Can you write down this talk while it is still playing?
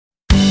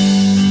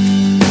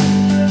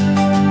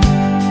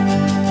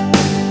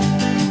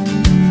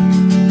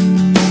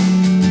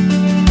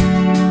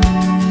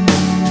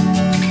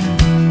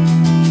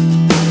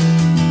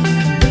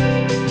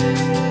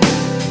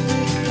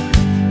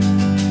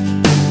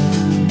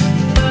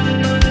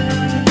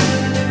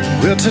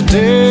Well,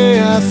 today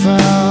I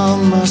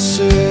found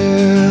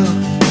myself,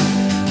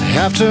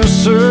 after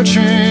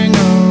searching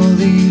all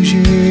these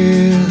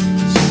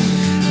years,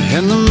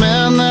 and the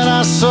man that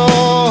I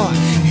saw,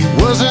 he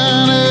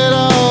wasn't at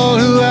all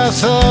who I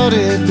thought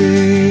he'd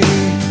be.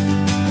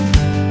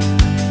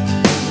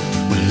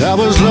 Well, I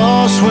was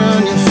lost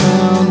when you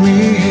found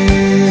me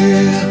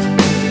here,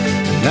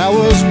 and I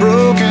was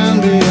broken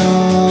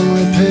beyond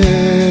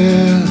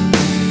repair.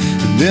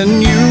 And then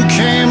you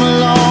came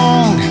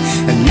along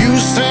and you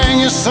sang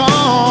your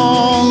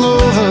song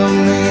over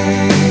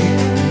me.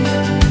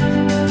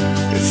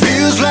 It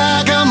feels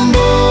like I'm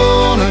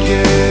born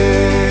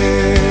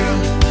again.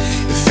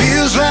 It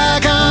feels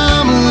like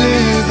I'm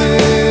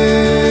living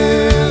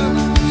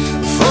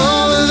for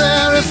the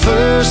very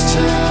first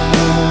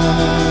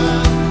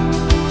time.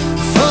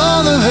 For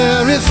the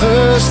very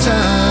first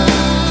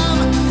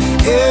time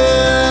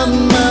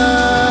in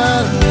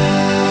my life.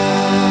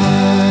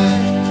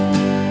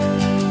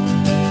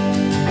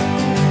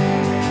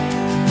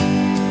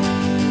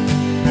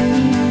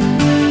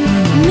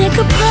 Make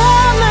a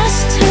promise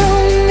to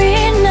me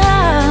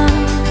now,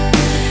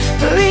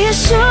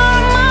 reassure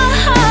my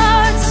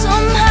heart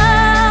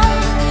somehow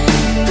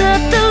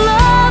that the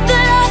love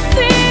that I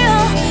feel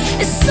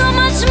is so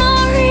much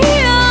more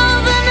real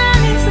than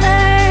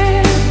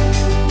anything.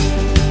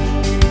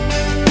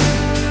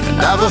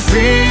 I have a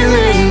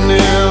feeling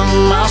in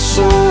my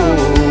soul,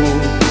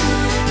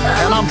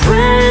 and I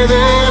pray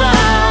that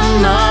I'm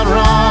not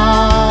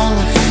wrong,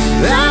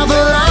 that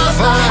the life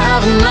I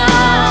have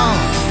now,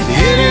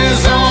 it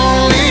is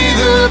only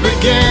the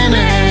beginning.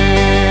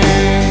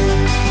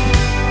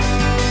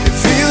 It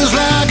feels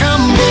like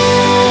I'm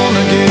born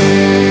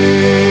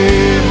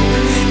again.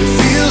 It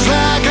feels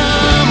like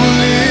I'm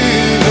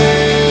living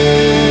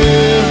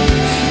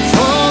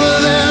for the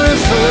very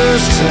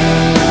first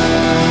time.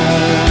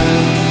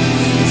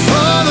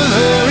 For the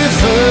very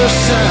first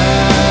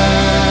time.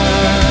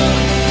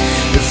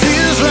 It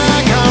feels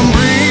like I'm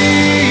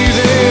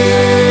breathing.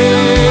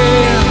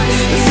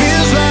 It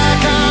feels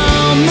like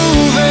I'm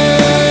moving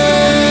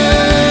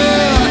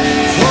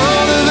for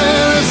the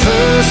very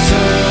first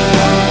time.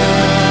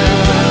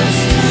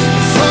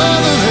 For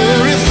the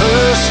very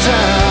first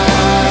time.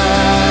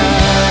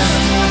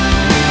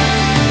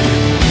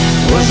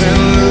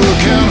 Wasn't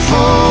looking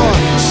for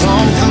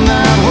something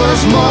that was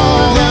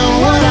more than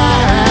what I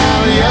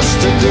had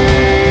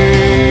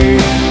yesterday.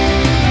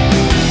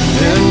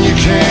 Then you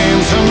came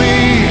to me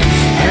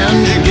and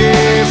you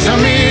gave to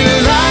me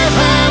life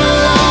and a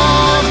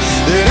love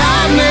that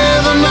I've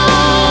never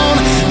known,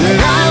 that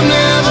I've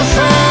never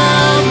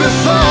felt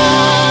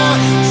before.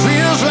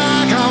 Feels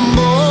like I'm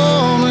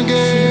born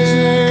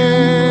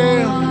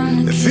again.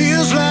 It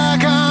feels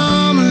like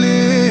I'm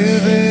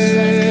living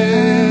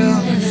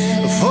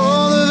for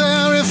the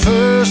very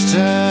first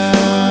time.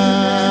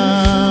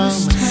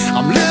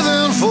 I'm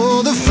living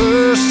for the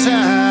first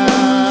time.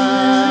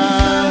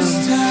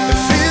 It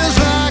feels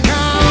like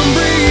I'm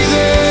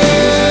breathing.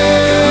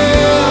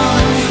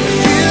 It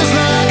feels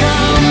like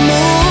I'm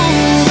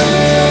moving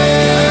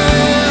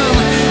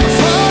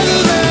for the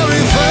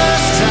very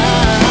first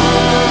time.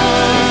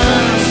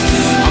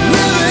 I'm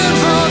living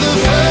for the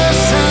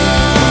first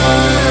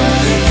time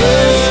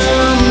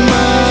in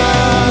my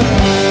life.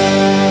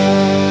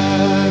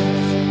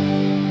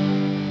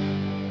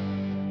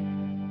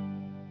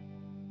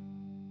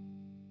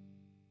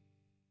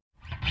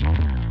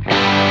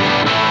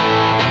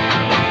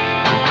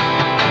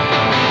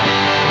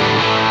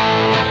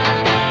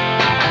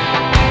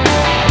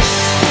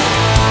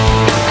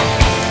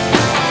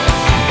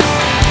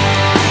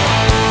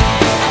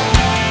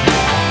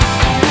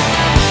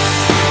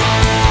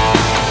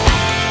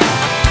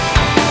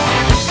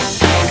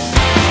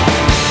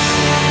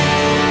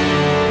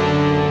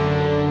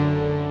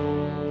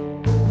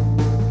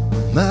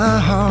 My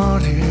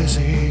heart is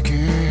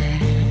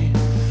aching,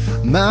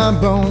 my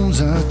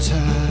bones are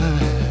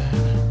tired,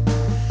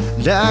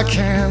 and I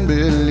can't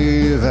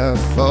believe I've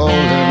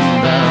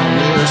fallen down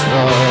this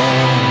far.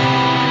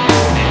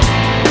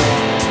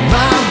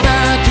 My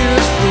back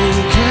is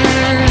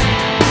broken,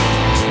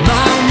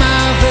 my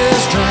mouth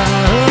is dry.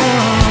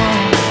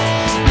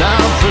 And I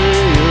pray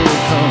you'll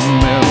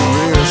come and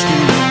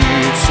rescue me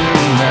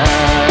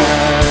tonight.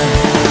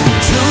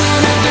 Too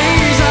many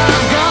days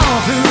I've gone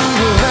through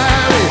the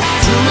valley,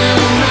 too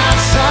many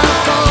nights I've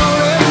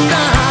fallen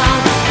down.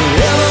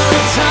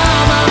 Every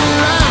time I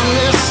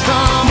blindly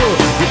stumble,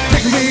 you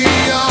pick me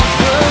off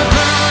the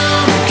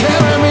ground, you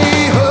carry me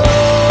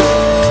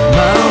home.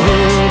 My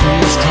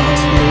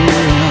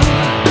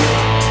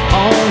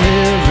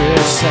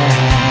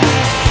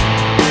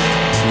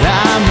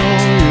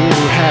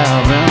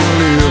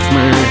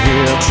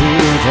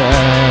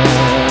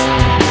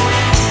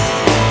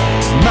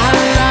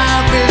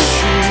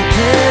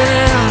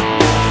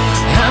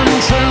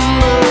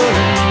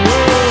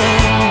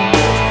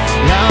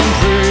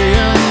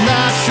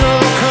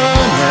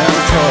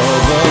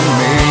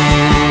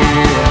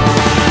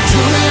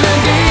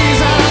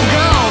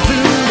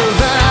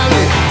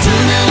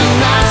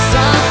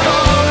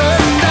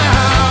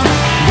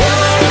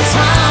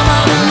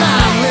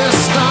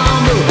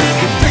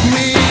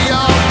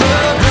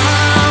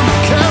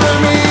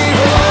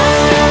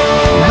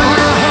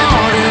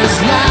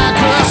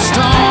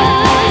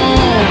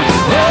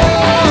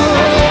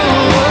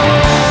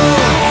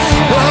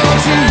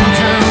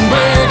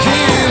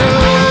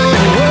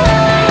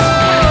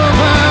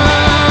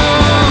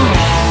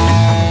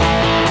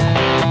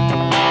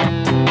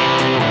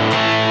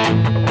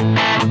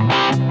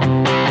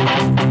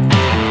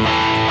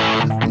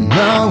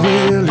My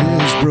will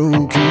is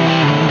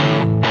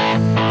broken,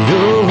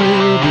 your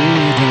will be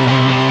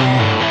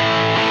done.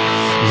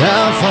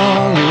 I'll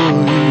follow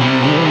you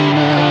no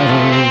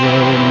matter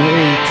what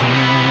may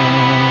come.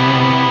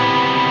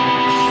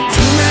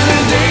 Too many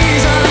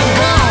days I've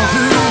gone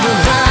through the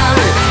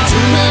valley,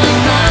 too many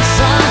nights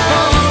I've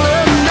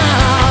fallen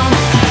down.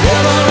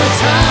 Every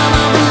time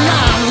I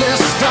blindly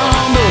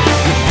stumble,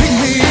 you pick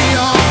me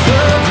off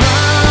the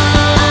ground.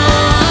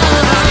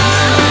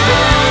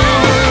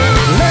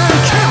 Let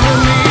it carry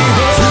me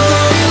home.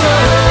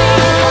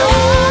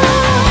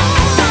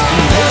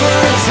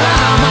 Every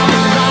time I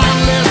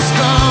blindly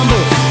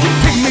stumble, you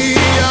pick me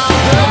off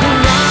the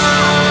ground.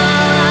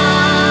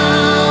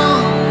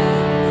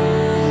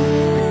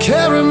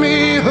 Carry me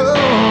home.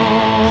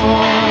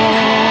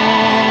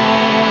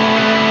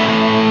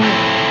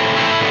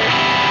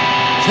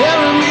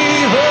 Carry me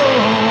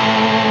home.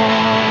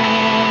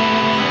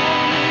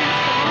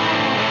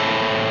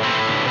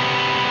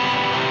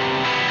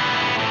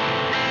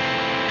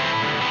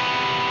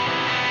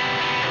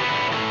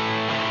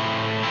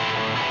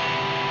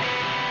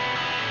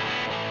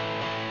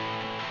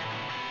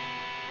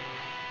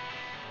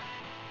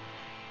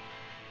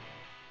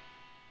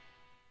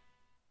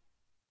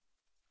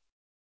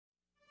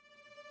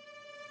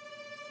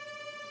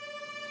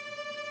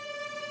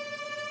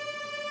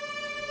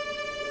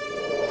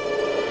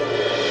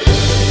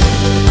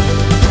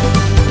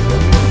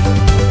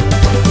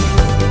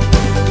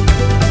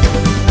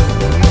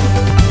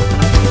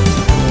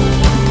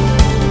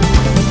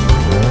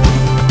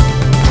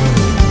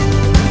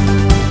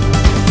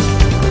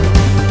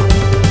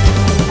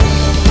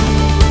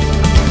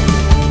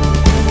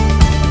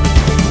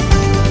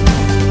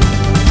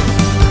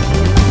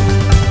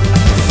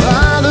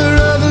 Father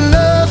of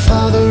love,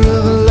 Father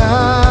of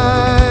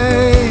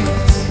light,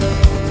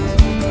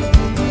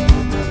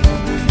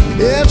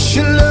 let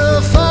your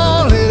love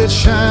fall, let it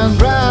shine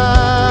bright.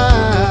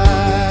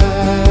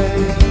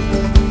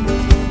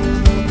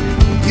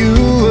 You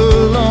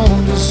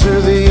alone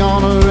deserve the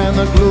honor and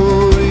the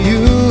glory.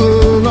 You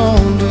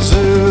alone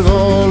deserve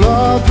all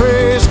our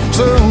praise.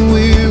 So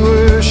we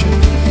worship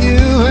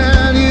you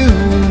and you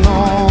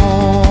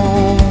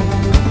alone.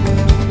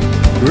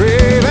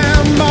 Great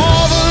and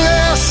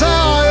marvelous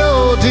are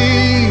your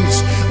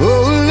deeds,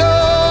 oh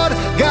Lord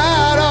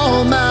God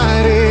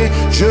Almighty.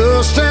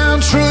 Just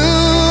and true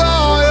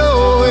are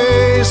your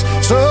ways,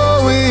 so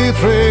we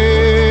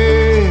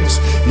praise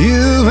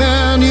you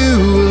and you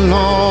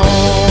alone.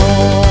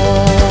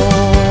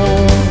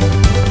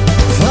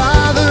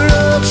 Father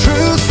of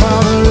truth,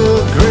 Father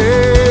of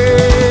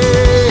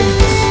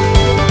grace,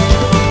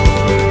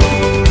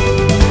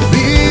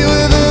 be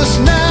with us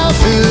now,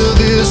 fill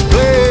this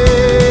place.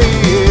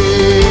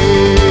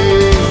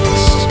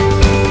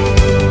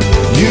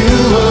 You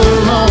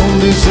alone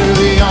deserve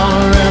the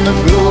honor and the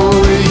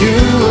glory. You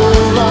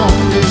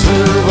alone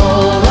deserve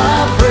all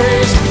our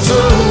praise. So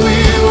we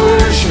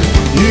worship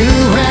you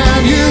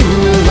and you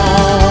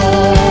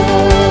alone.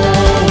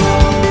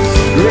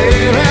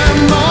 Great and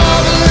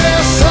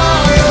marvelous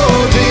are your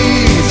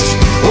deeds,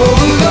 oh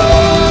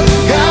Lord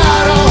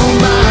God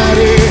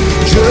Almighty.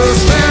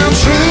 Just and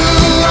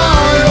true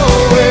are your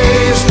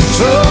ways,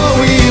 so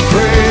we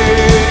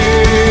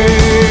praise.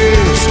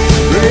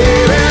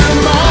 Great and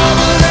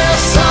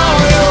marvelous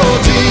are your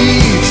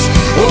deeds,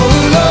 oh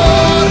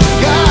Lord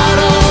God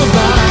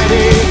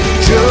Almighty.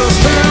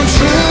 Just and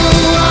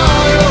true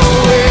are your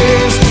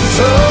ways,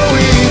 so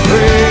we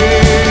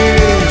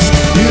praise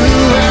you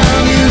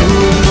and you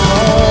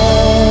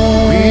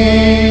alone. We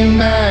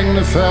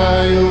magnify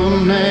your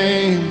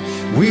name,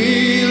 we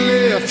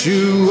lift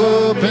you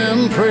up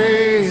in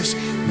praise.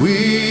 We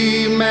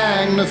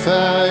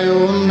magnify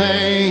your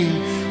name,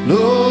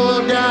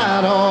 Lord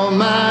God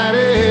Almighty.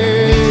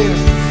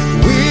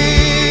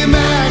 We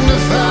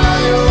magnify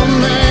your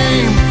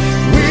name,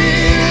 we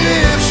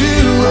lift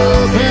you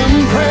up in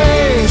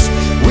praise.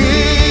 We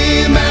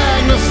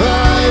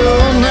magnify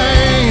your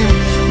name,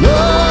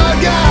 Lord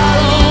God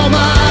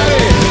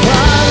Almighty.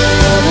 Father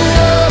of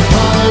love,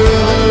 Father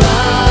of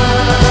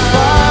life,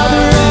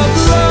 Father of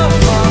love,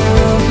 Father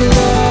of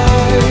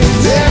life.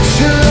 Let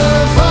your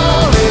love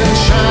fall and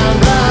shine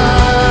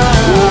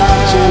bright.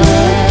 Let your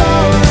love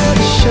fall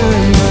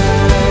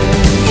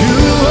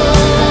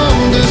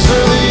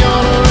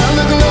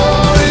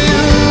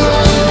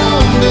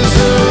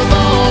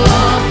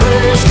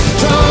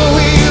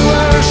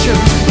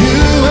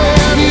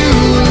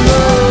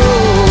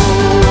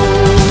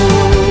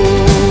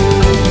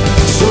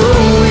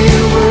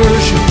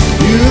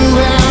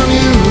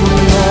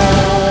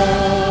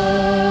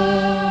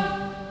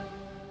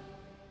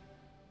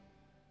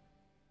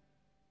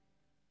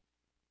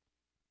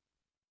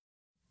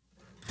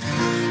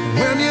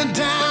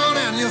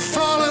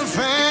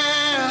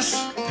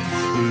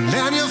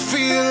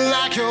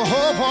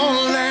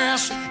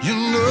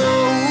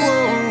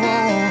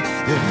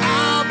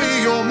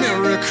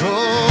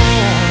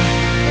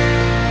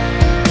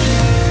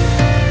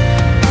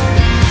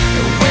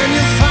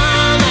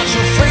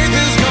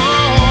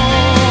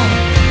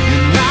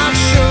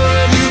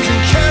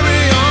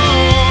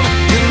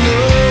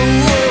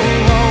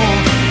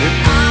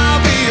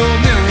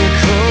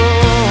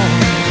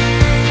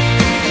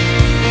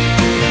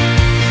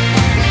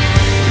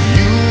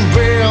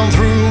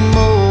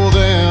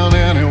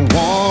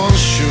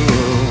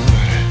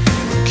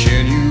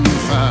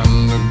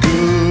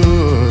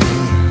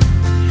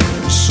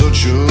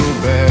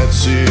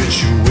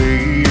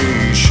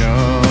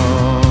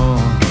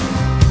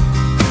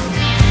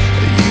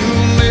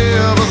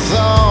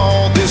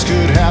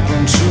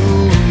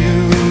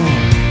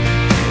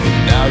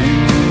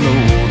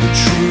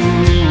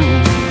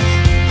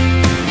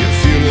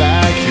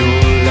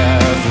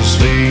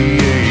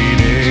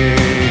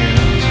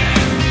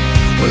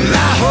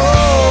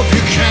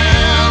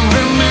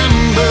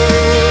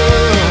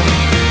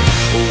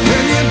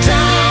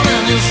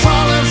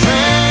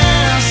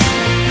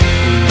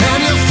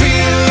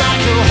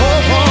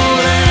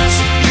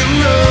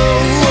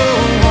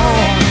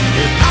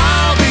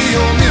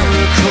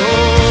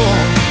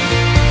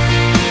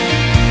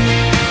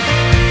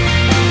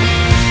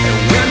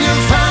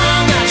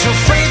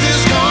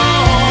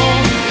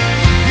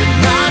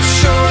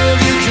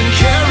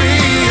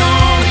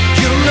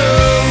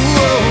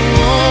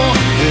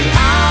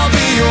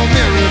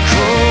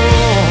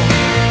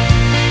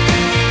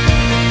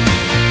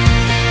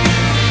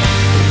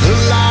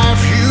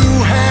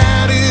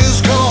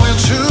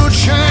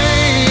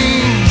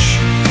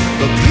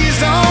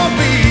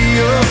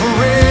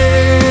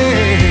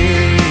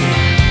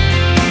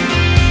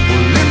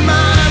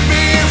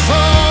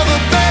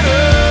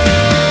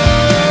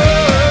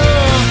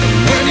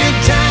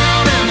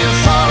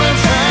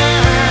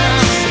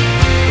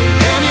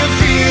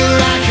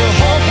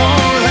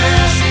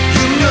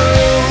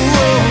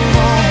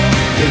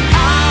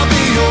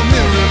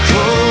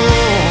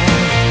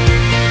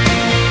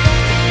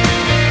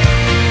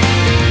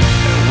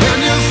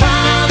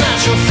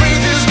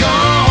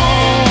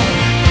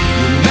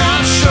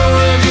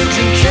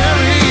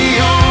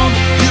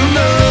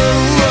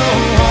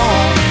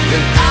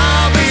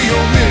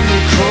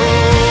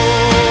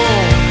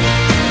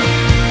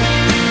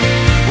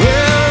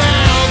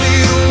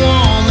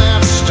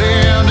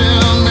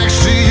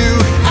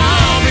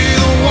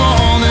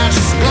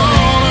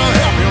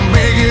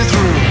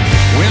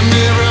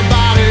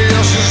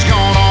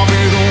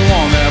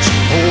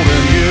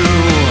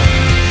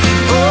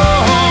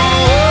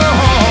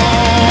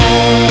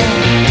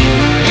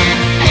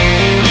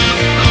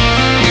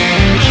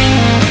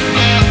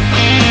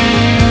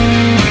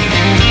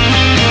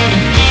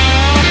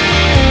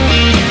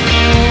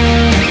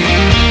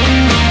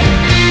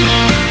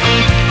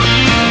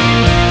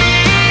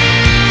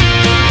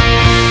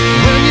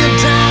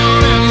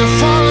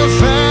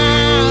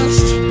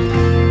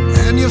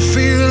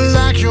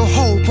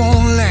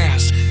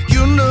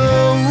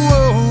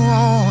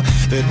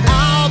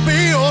I'll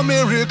be your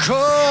miracle.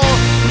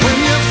 When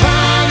you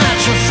find that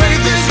your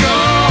faith is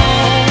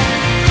gone,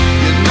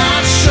 you're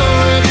not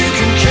sure if you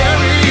can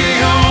carry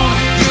on.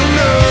 You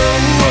know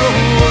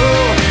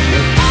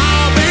that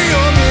I'll be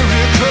your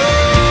miracle.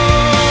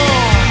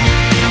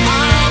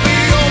 I'll be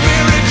your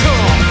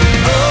miracle.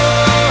 Oh,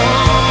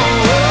 oh,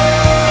 oh,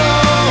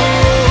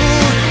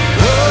 oh,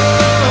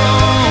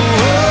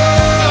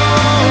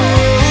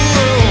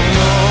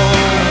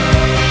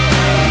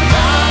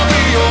 I'll be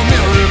your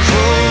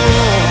miracle.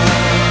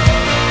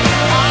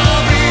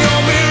 I'll be your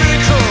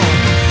miracle.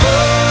 Oh,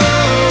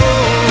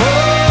 oh,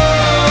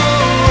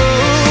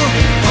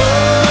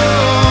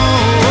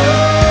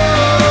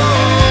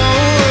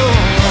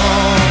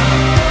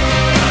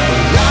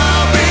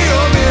 I'll be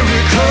your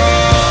miracle.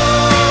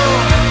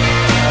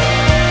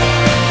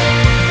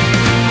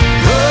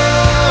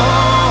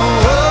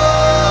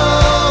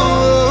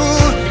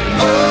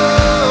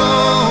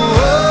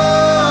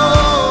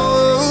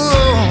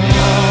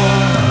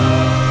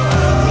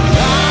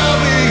 I'll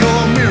be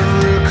your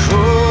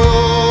miracle.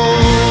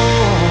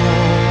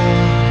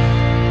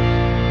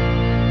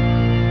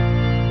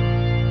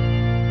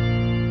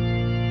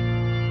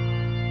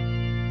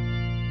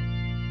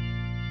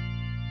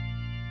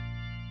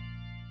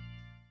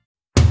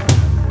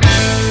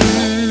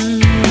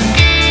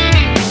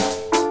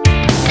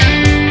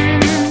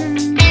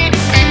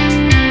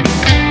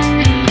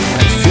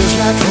 It feels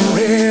like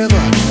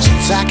forever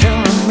since I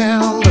can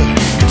remember.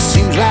 It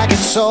seems like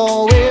it's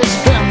always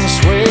been this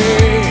way.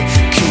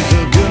 Keep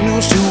the good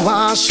news to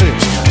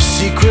ourselves, a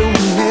secret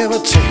we'll never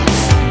tell.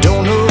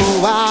 Don't know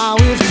why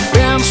we've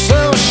been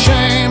so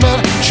ashamed,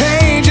 but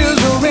changes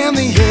are in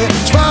the air.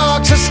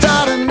 Sparks are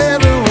starting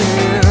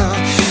everywhere.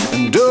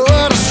 And oh,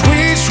 what a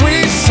sweet,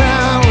 sweet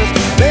sound with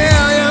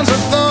millions of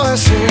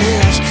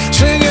voices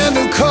singing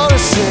new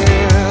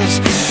choruses,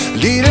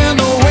 leading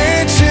the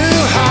way to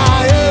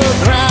higher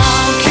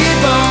ground.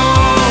 Keep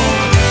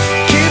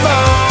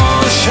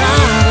on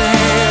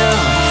shining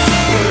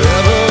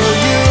wherever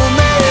you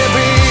may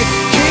be.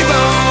 Keep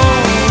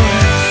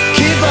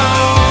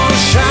on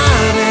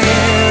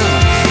shining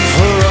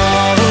for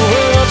all the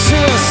world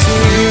to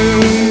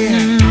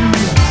see.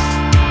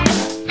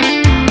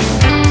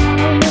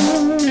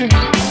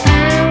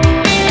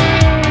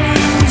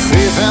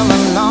 Faith in the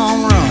long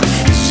run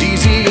is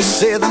easier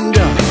said than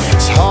done.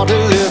 It's hard to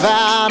live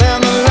out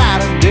in the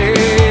light of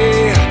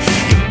day.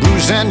 You're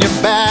bruised and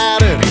you're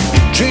battered,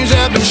 your dreams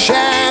have been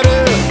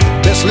shattered,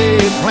 best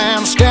laid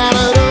plans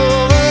scattered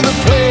over the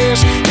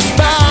place.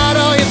 Despite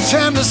all your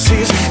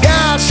tendencies,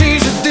 God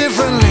sees it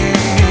differently.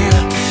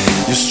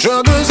 Your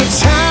struggles are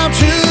time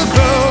to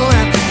grow,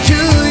 and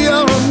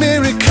you're a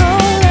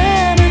miracle,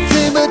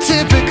 anything but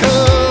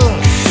typical.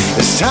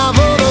 It's time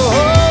for the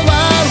whole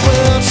wide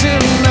world to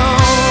know.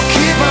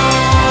 Keep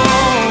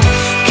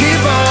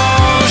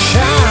on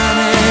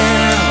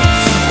shining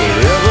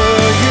wherever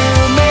you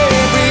may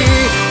be.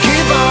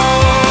 Keep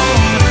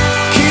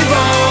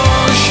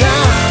on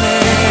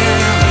shining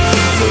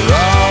for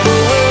all the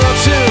world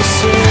to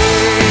see.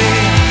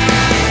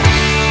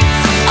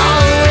 All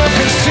the world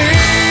can see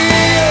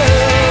you.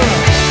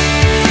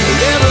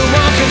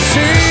 Everyone can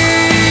see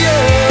you.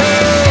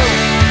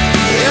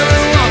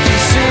 Everyone can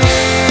see.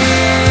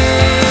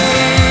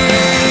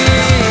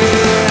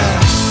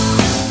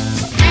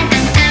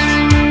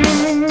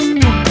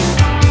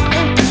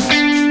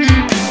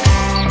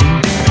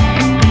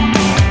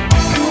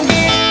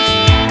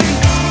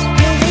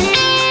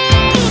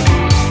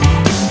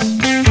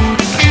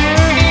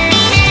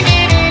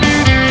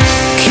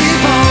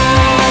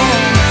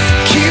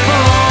 Keep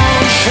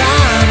on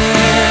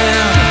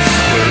shining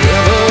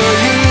wherever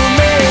you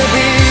may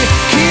be.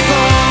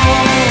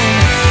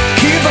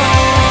 Keep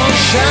on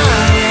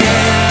shining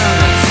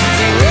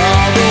for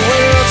all the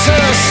world to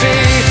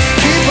see.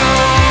 Keep on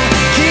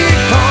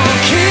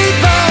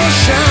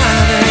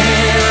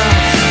shining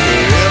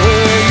wherever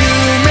you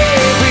may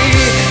be.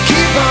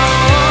 Keep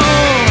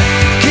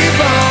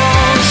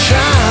on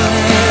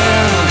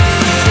shining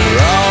for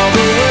all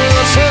the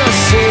world to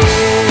see.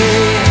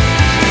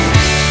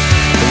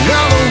 And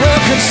all the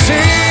world can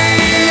see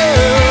you.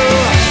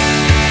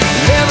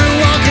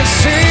 Everyone can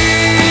see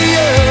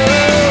you.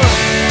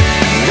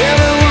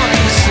 Everyone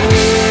can see.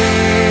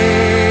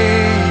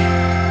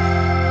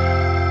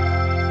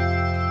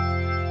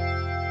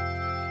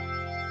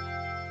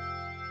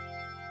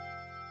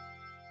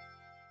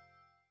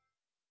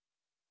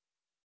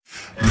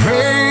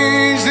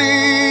 Praise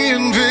the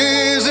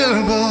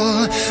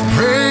invisible,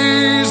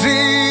 praise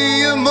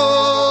the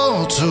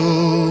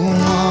immortal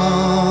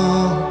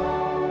one.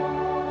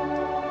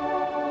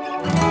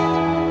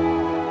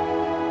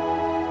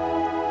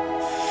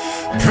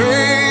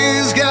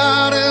 Praise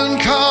God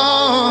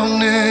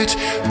incarnate,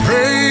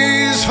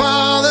 praise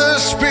Father,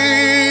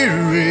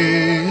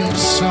 Spirit,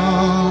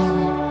 Son.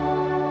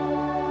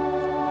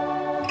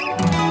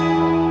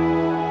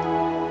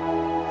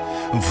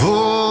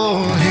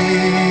 For He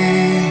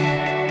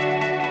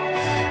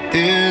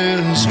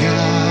is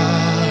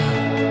God,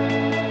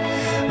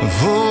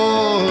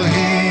 for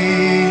He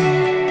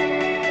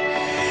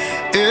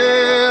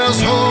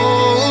is holy.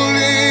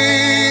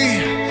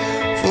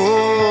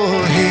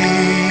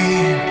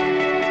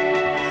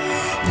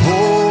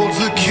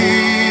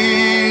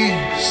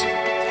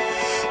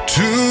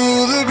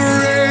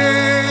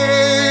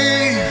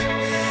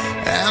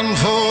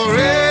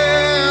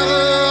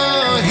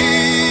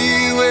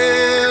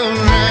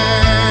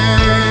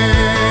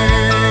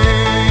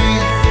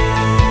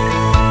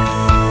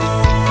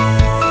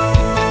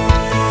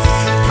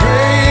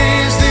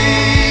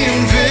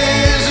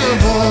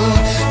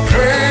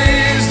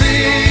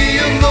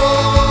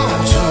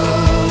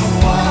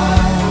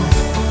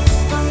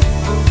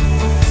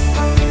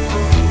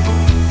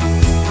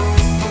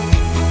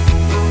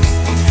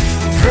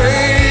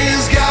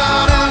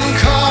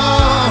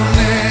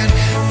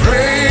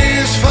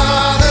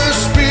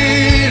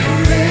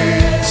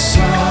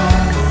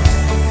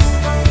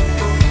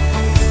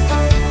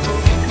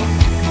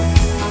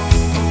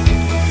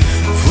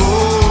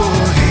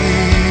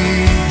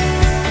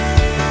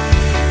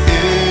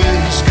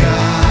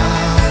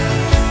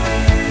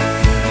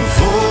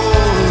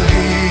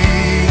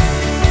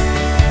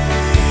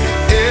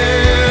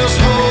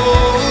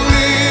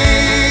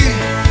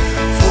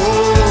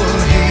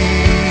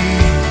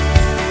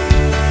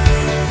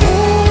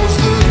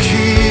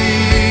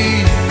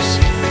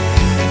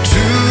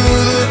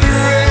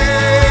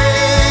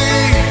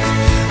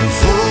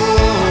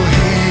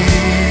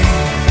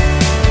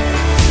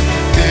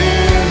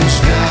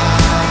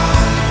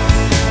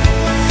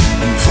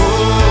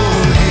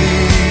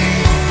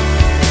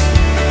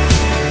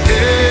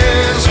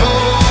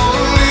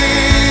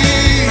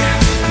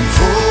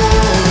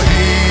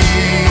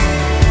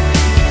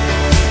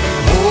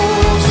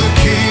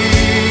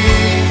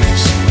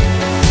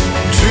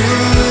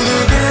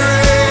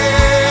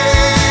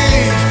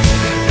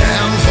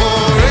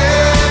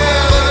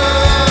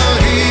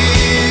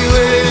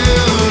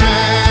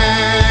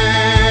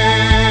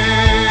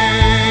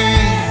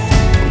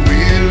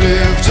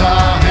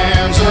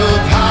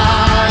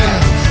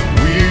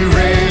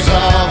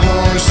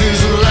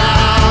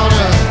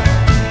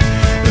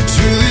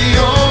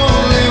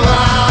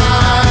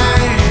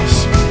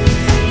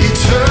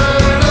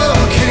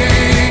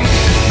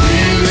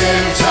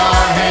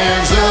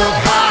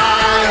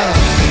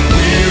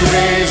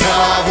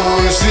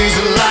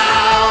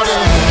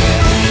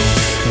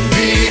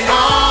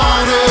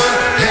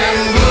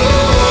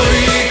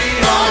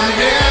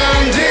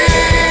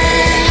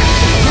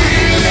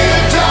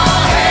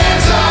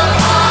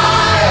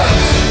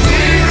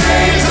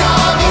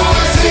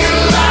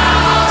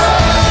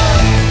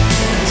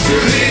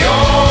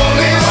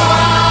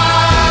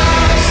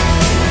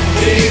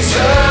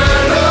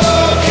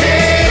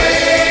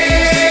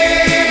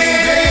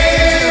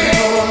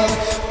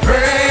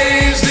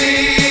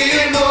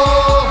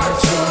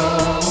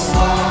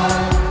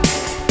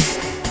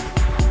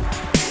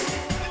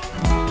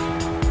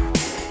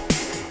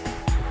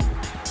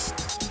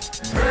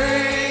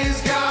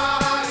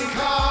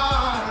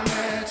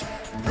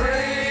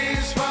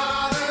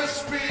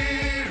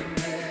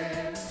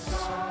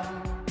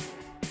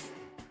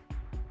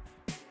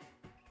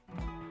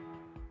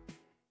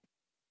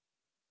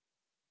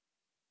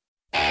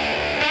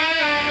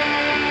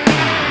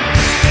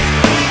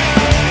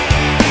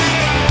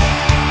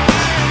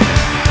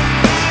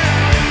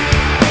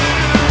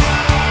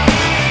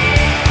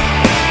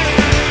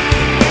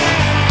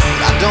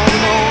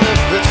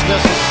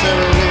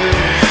 necessarily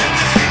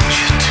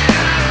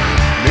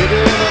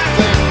maybe the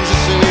things you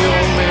say,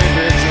 or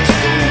maybe just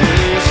the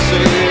way you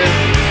say it.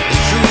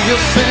 It's true, you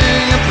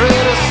sing a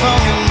pretty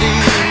song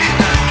indeed.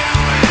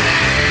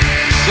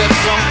 You said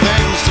some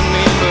things to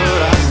me,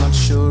 but I'm not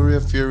sure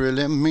if you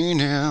really mean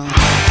it.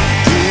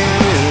 Do you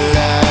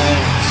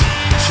realize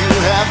what you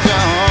have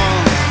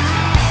done?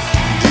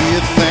 Do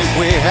you think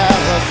we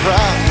have a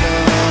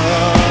problem?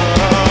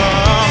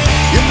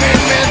 You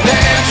make me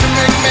dance, you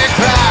make me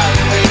cry,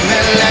 you make me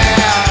laugh.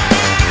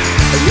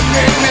 You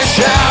make me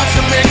shout,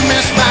 you make me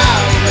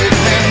smile, you make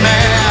me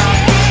mad.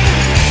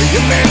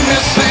 You make me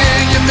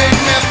sing, you make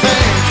me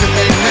think, you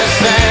make me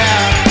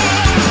sad.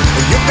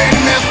 You make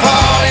me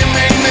fall, you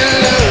make me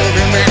love,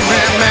 you make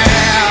me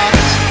mad.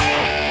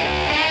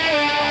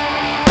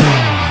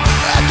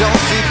 I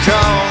don't see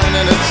calling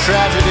in a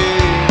tragedy.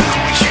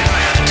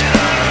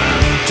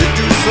 To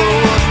do so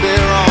would be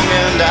wrong,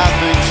 and I've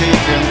been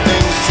taking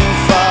things too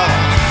far.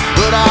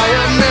 But I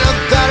admit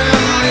that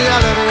in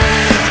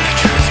reality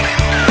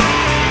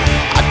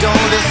I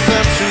don't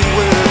listen to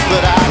words,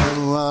 but I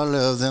know I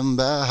love them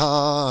by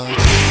heart.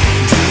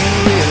 Do you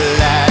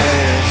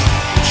realize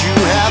what you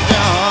have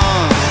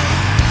done?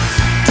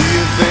 Do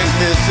you think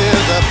this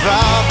is a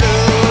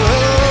problem?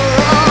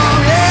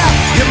 Yeah,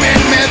 you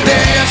make me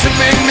dance, you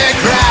make me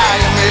cry,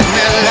 you make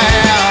me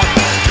laugh.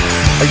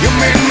 You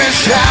make me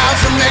shout,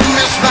 you make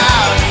me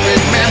smile, you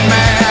make me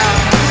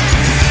mad.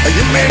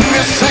 You make me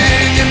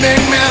sing, you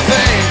make me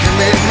think, you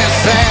make me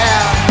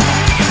sad.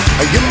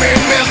 You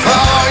make me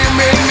fall, you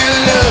make me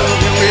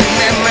love, you make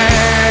me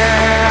mad.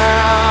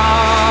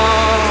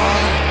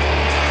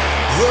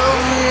 Oh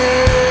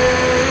yeah,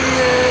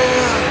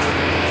 yeah.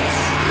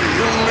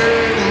 You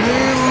make me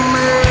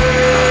mad.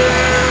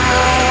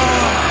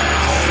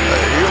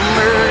 You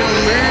make me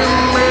mad,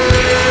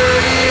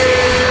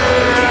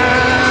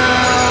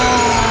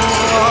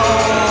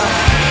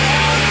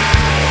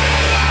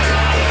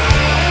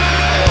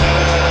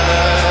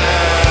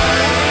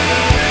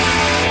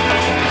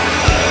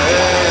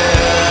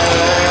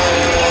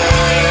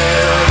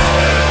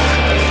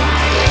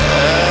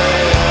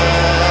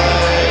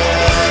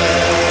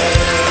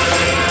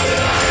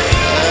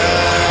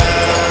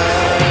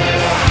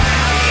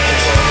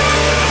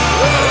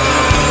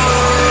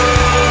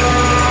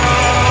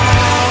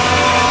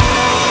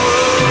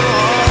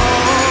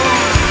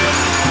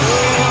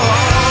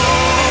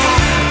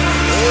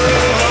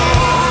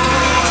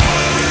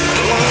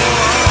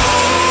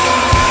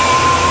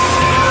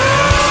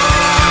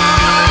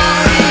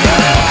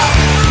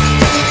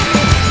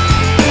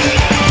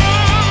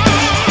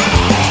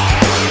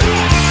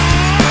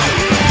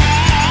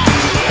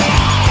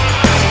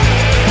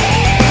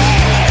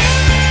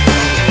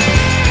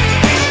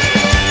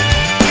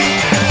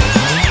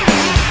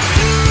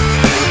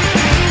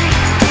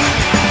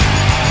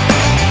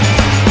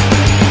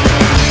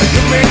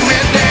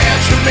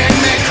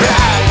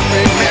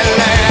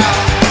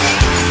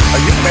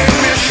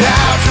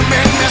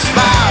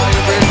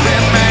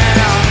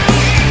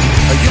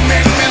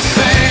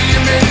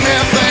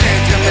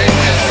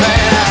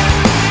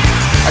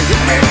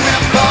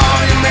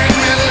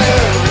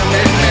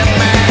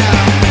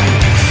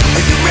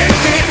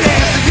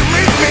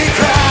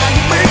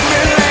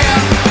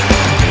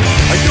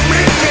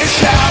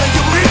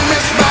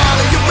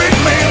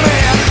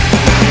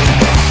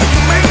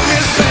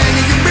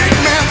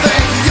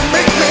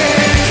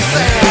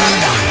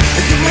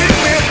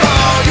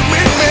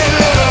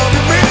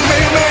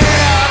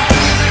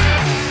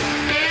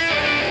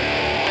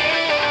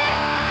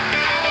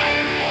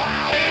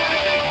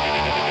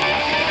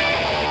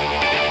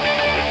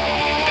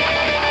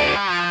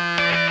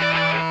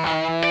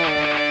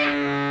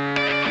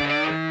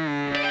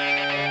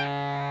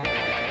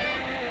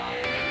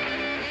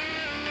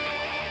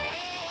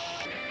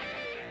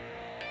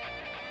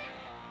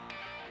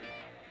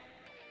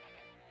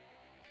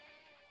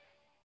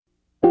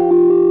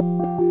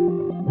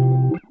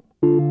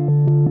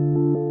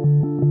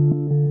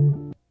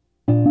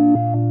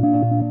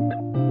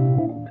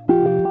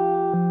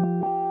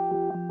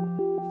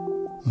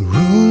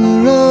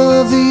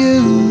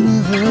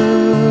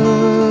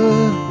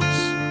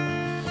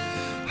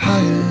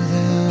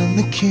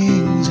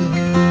 kings of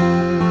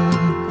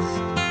earth.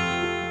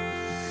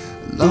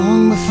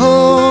 Long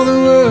before the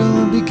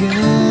world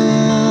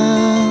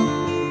began,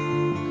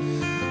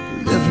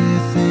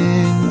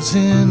 everything's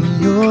in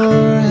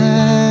your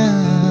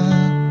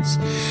hands.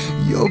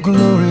 Your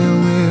glory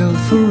will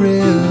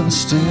forever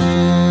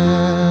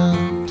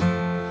stand.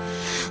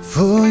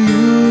 For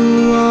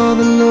you are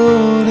the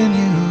Lord and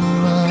you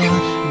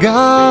are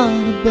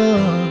God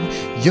above.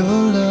 Your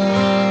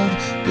love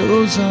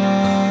goes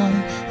on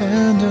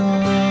and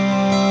on.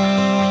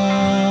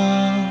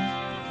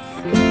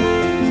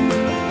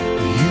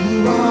 You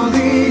are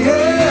the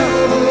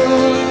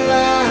everlasting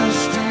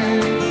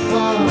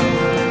Father.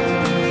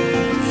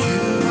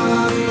 You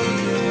are the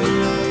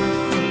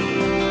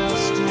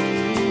everlasting.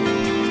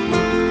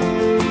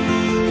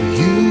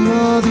 You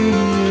are the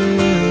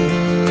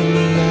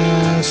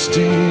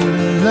everlasting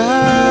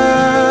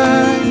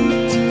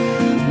light.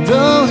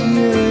 Oh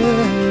yeah.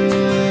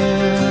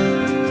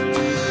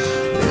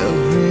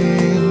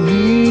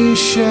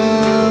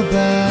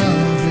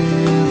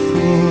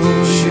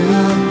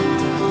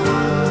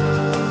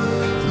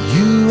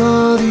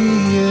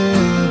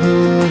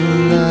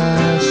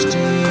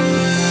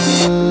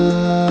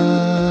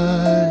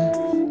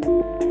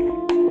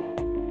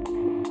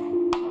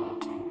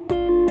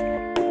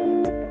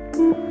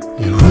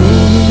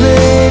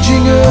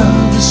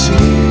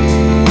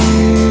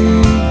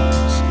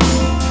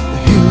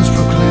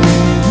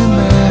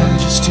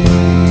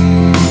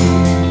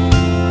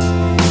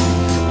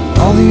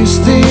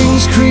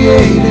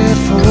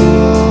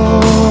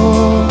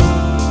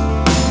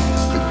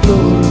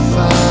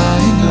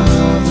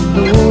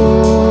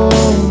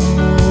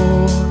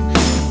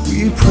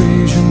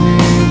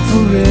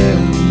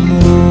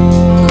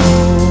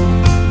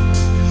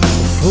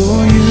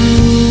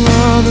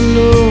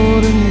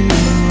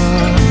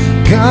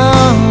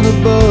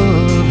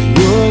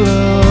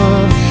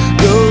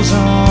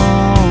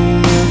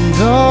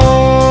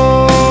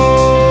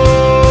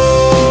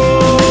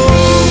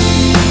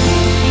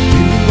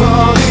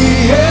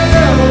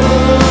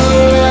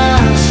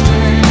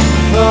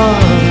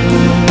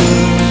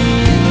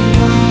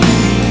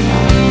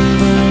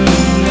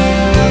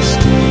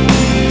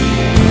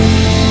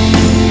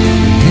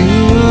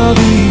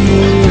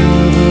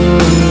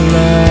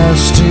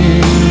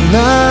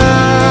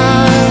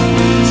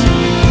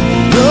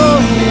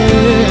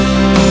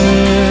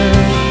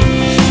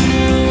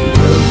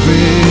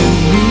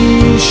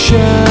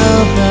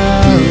 shall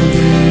bow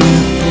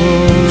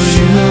before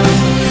you.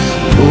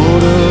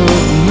 Lord of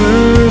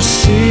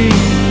mercy,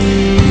 we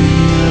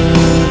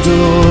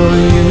adore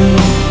you.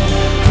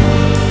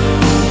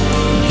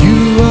 You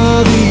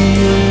are the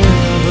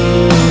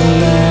everlasting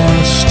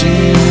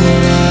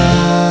light.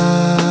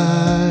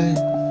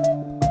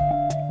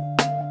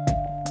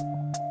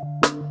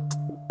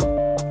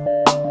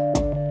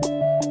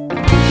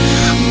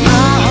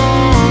 My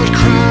heart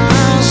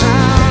cries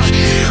out,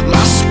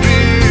 my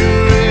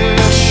spirit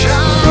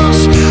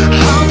shouts,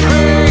 I'll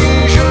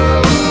praise your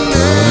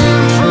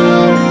name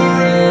forevermore.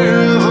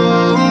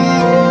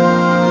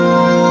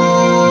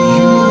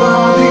 You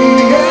are the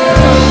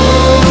everlasting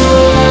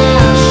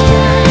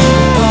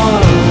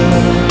Father.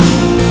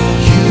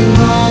 You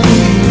are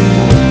the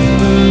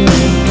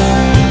everlasting.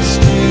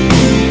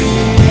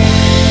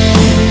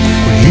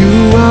 You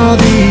are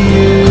the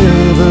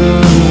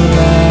everlasting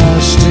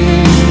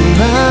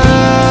light.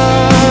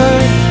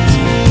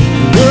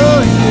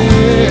 Oh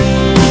yeah.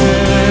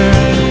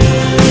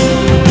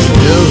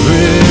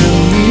 Every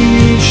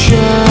knee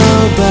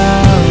shall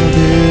bow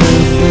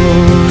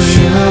before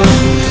you.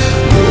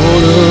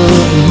 Lord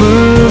of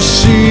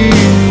mercy,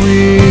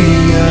 we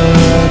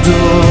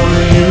adore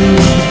you.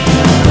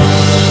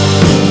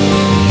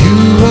 You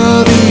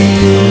are the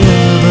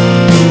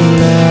everlasting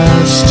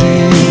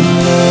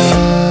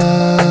light.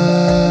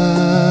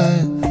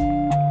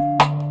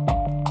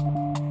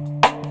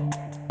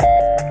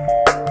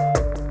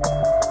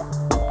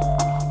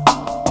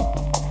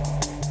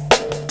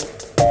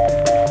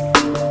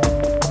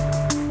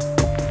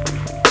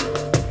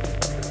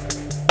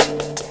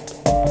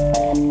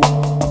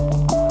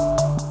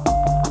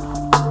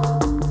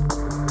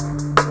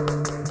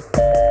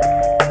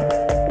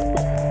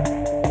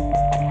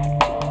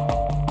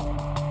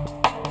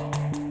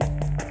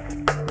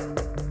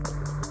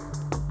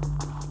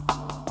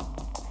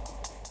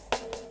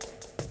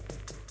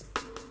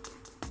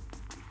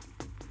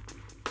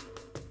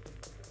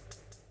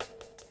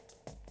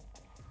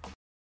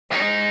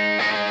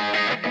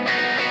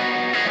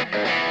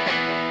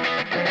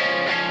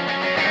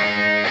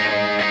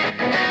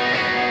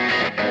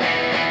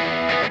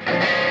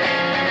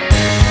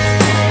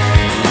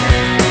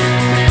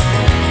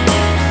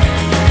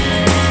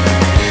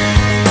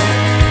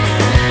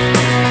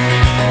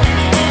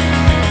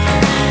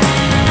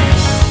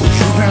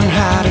 You've been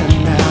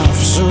hiding now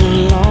for so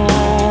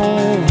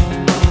long,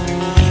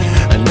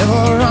 and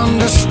never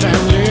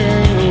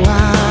understanding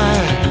why,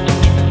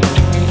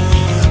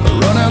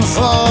 running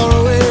far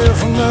away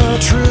from the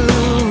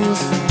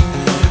truth,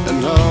 and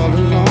all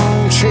along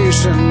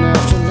chasing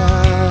after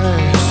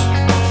lies.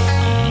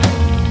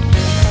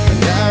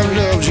 And I've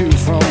loved you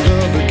from the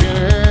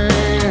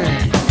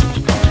beginning,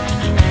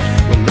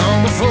 but long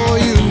before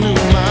you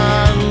knew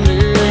my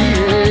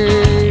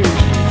name.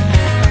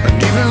 And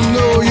even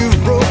though you've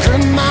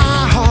broken my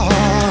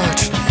heart,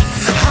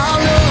 I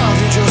love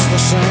you just the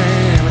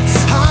same.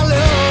 I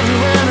love you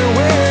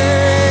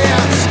anyway.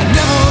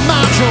 Never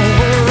mind your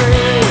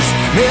worries,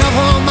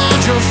 never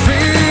mind your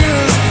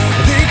fears.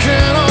 They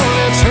can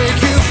only take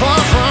you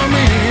far from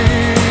me.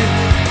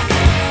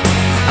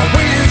 And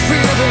when you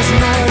feel there's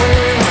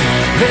nowhere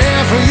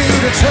there for you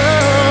to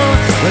turn,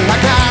 well, I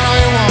got all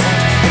you want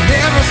and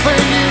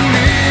everything you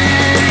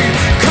need.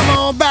 Come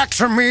on back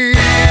to me.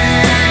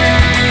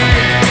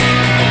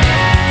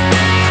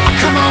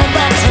 Come on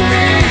back to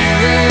me.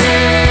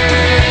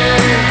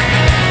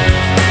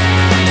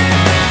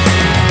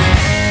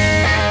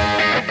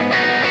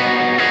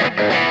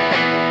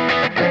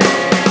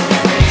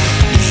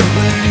 You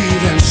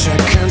believe in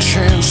second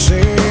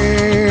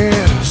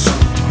chances,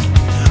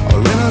 or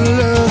in a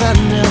love that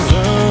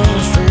never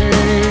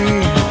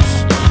fades.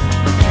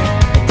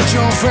 Put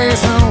your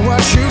faith in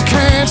what you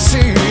can't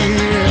see.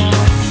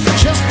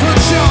 Just put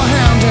your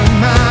hand in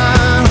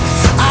mine,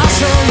 I'll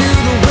show you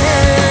the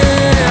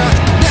way.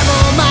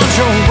 Never mind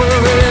your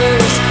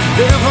worries,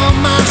 never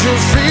mind your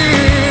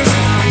fears.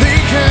 They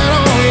can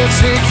only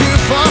take you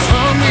far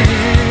from me.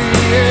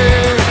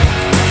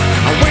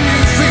 Yeah. And when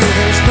you feel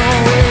there's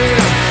nowhere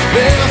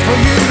left for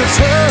you to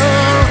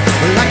turn,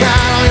 well, I got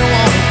all you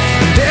want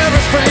and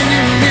everything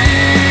you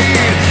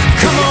need.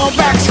 Come on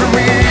back to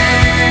me.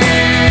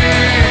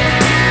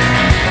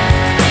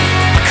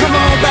 Come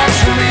on back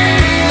to me,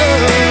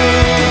 love.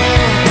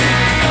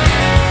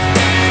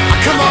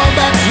 Come on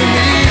back to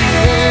me.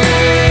 Yeah.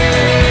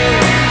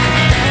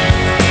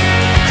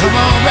 Come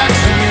on back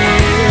to me.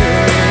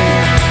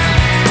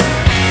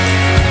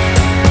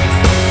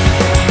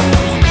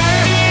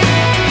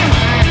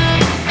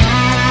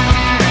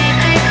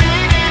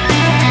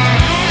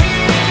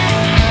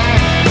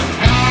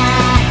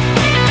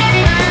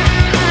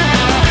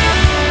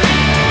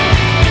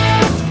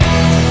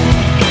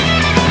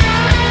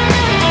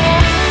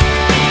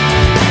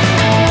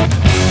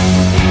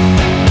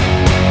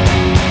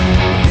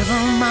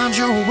 Never mind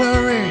your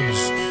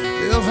worries,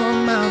 never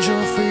mind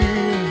your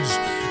fears.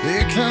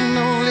 They can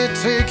only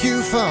take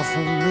you far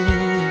from me.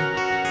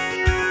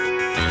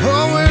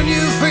 Oh, when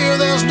you feel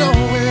there's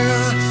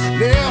nowhere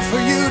there for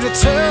you to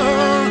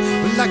turn,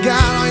 well, I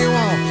got all you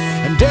want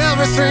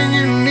everything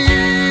you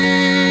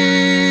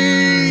need.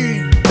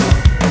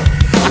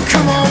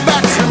 Come on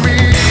back to me.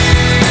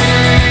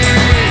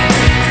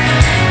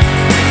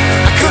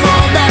 Come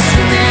on back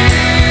to me.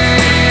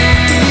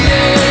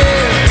 Yeah.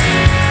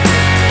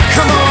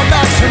 Come on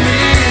back to me.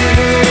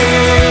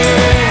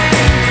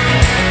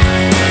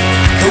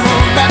 Come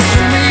on back to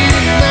me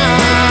now.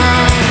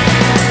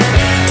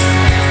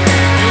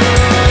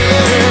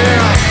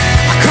 Yeah.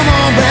 Come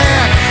on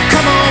back.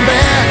 Come on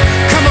back.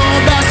 Come on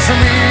back to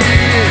me.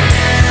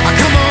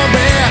 Come on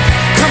back.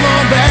 Come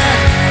on back.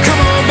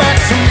 Come on back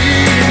to me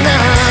now.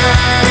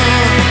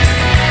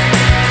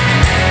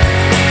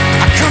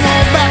 Come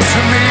on back to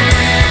me.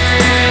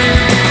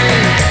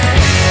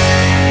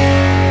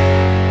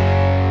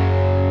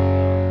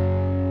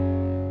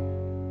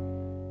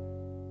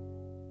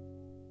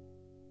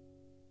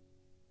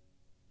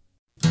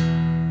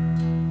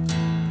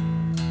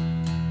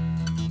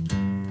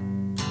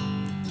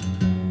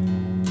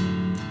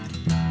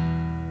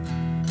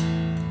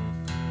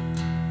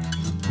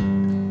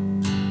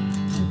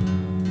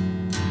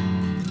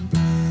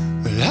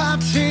 Well, I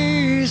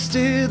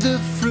tasted the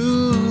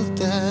fruit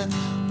that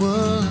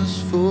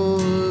was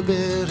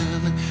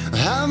forbidden.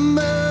 I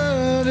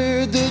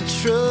murdered the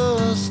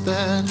trust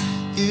that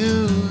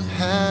you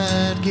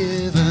had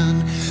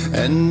given,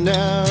 and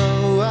now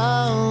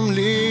I'm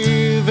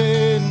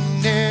living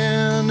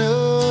in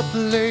a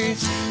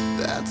place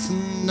that's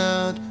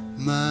not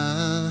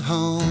my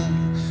home.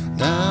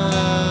 La,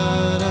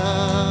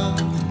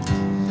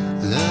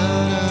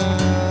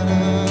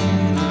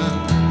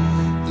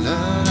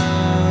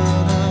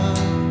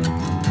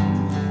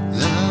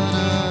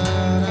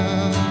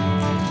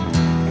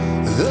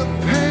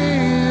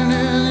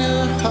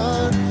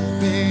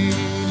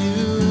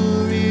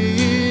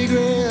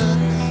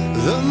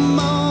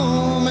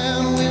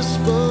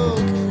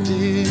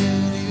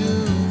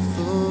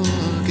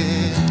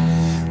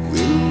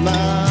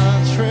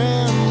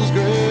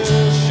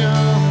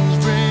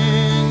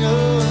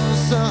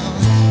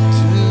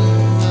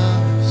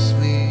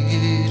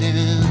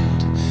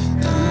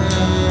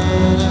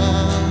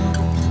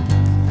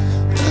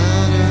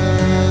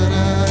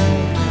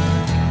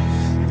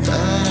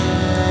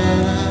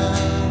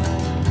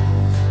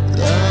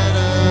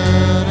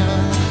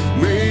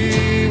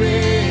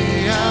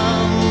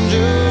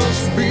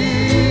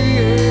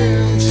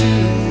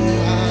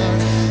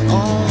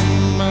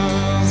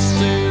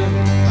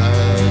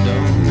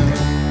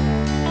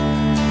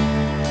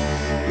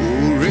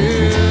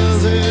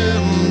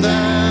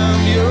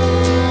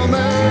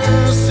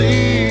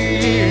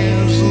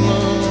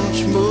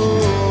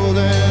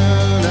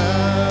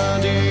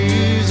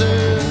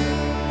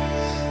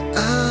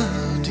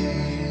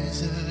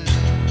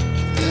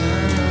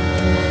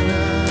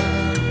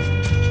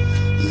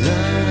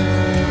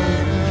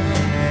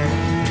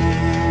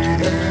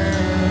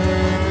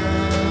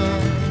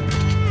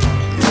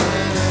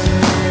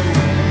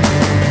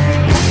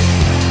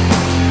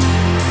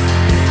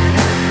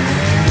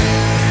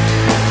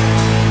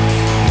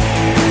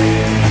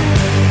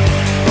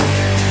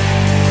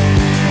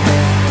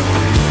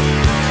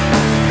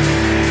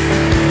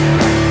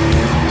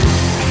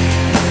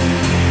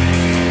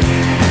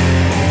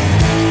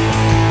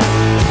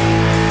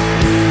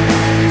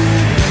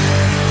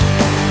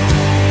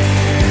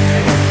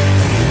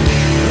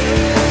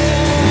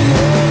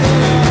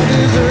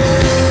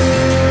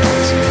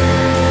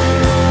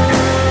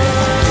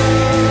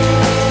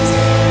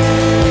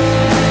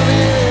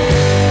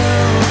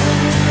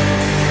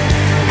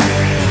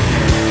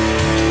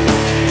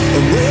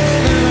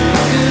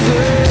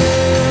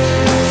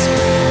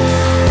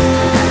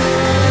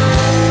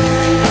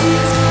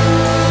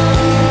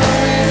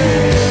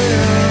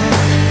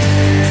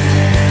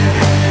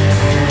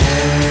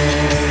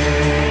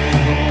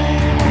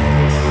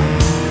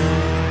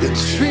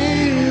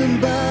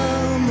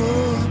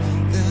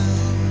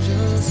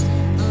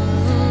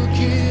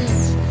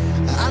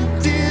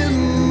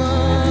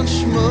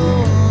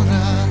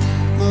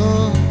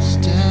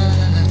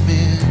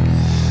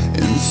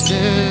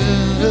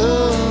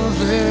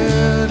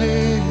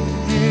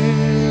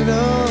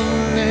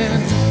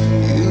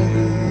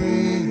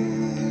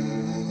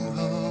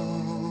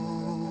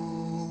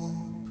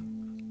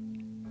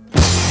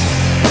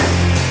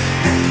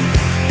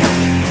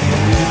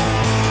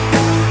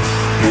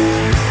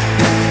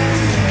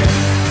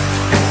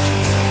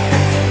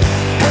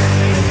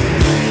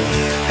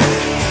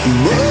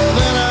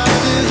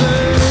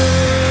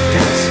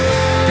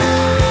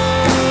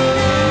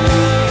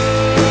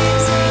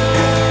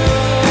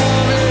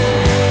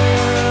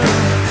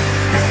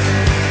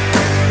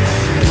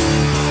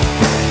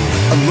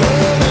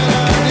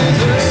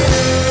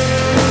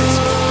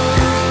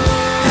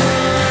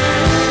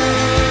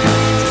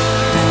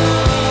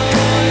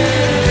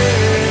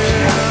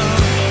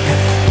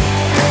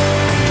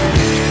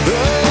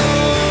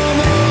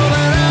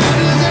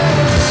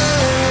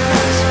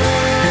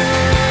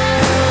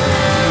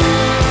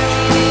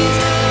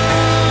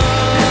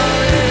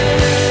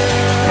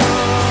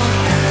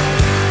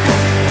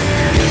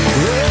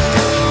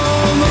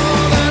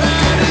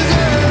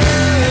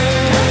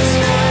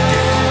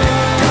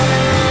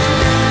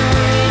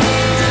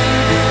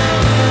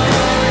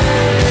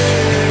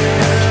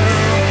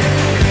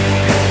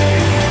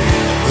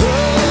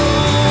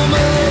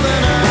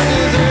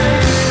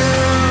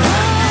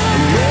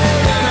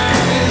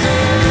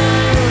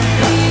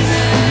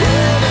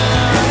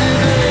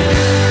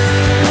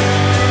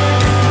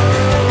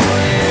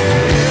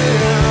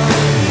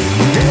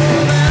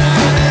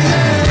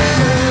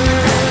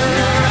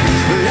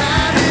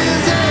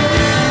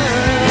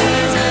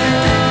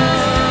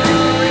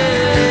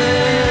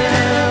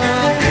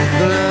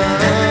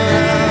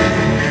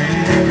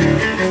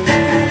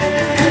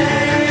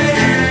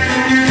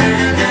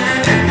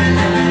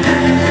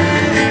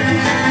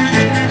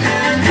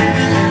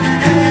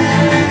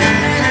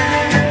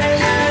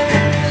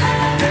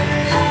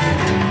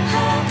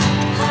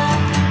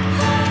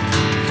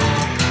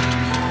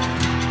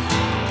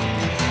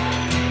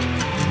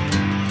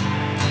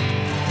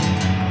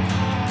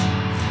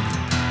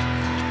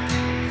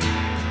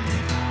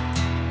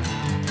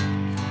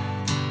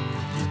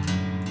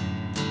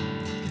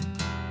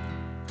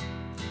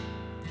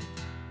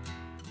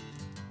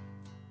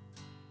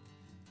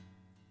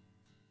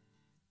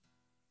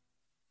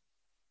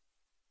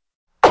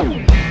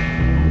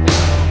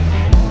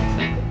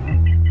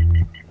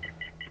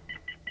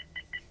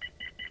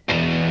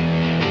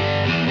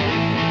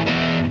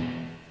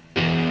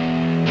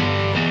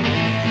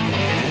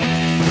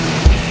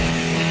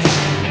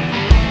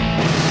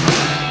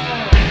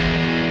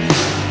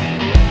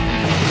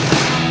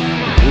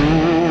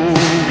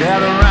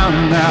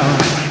 around now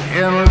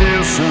and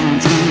listen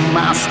to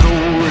my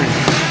story.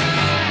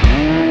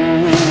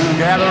 Oh,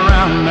 gather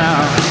around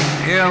now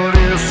and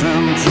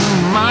listen to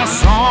my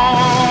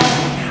song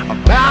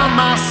about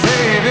my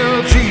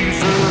Savior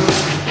Jesus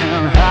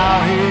and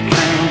how He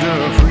came to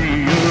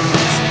free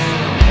us.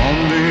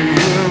 One day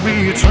He'll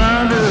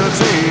return to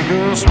take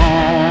us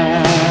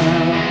home.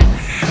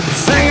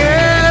 Sing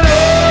it,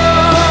 oh,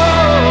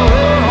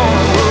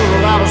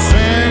 I'll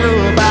sing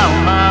about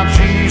my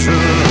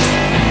Jesus.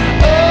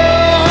 Oh,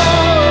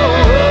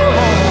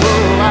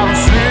 I'll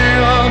sing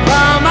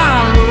about my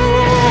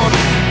Lord,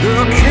 the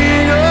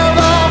King of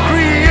all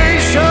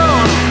creation,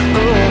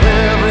 of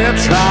every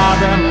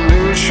tribe and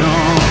nation.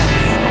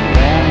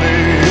 One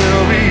day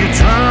He'll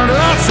return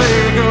to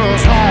take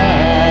us home.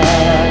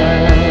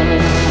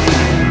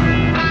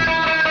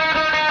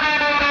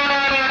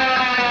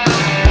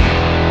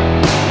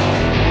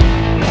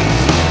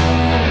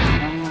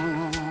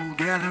 Oh,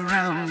 gather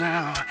round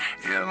now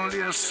and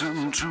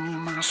listen to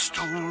my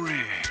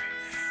story.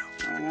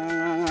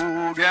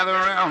 Oh, gather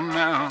round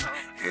now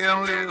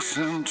and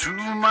listen to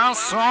my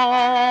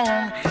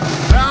song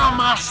about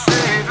my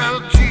Savior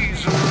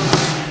Jesus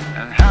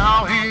and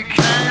how He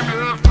came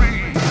to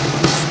free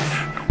us.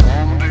 And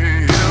one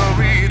day He'll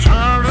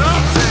return to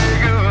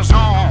take us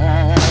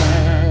home.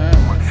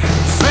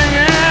 Sing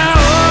it,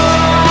 oh,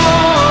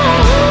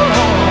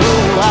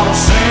 I will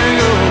sing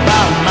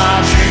about my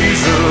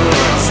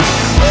Jesus.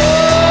 Oh,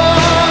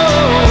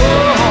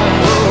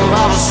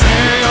 I will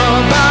sing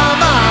about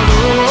my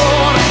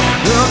Lord,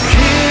 the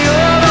King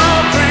of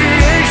all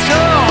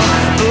creation,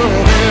 of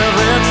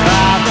every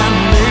tribe and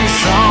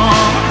nation.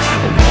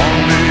 One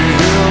day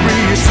He'll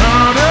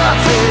return to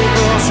take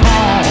us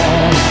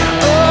home.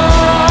 Oh,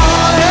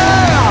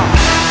 yeah.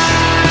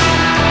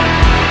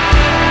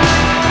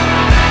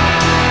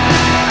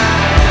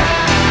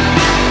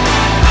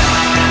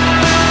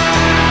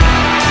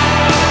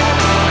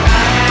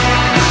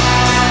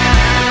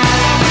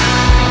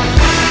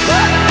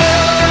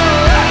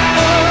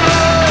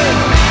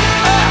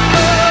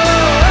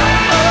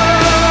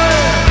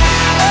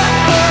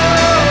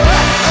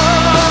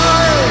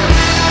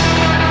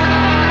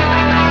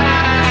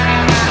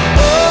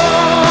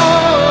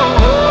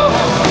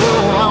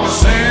 I'll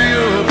sing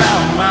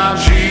about my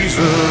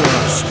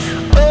Jesus.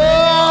 Oh,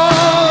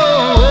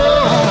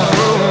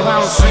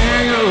 I'll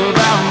sing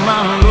about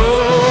my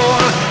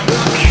Lord, the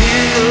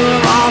King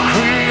of all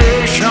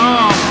creation,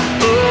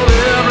 of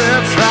every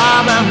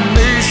tribe and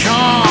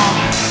nation.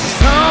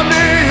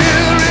 Someday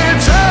He'll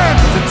return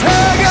to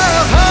take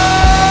us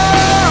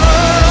home.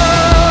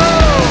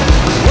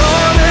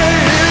 One day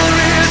He'll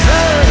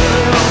return.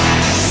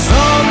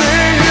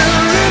 Someday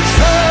He'll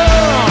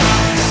return.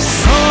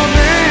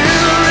 Someday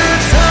He'll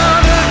return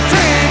to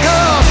take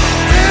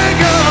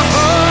us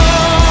home.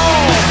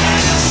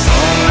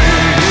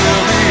 Someday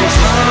He'll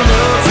return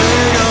to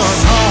take us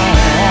home.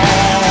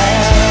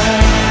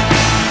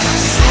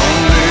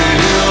 Someday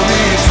He'll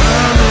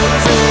return to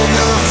take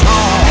us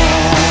home.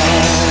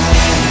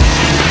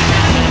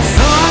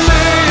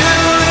 Someday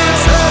He'll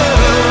return.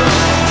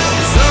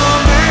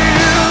 Someday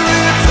He'll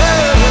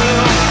return.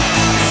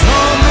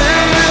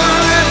 Someday He'll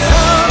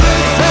return to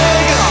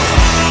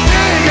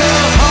take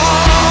us home.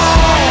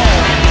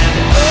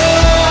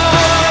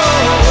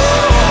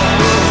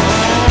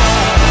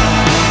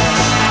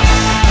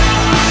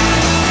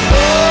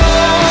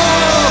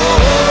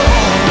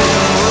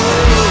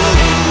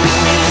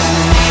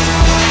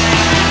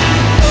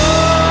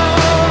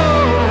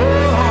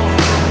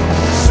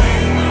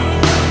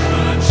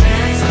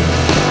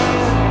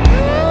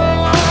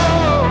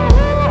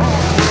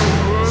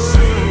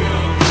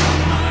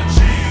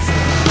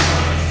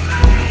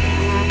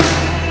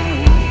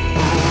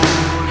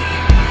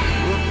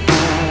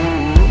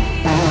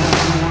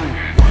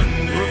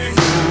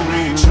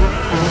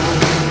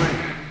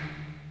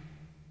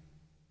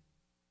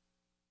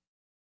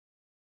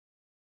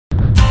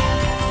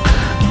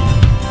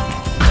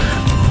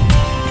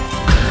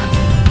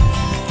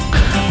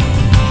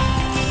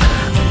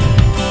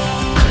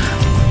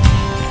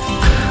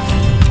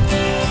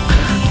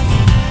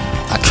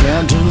 I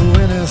can't do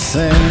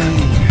anything.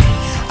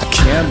 I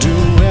can't do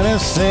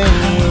anything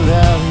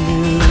without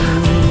you.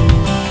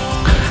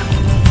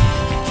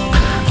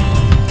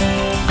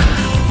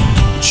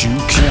 But you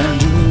can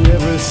do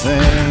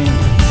everything.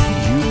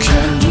 You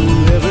can do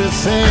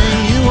everything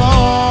you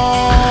want.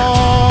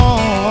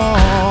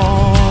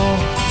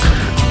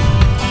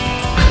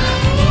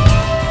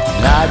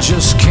 And I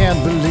just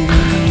can't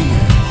believe.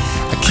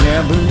 I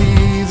can't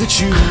believe that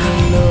you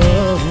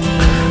love me.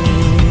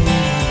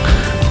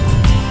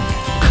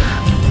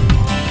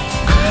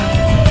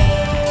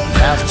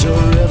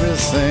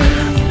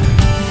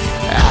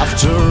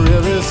 After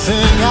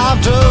everything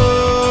I've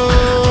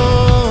done,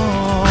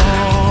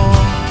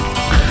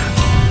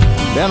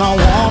 then I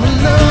wanna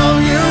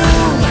love you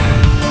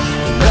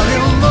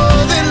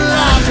more than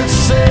life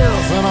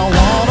itself, and I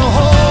wanna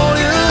hold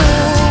you,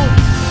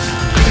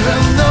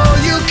 even though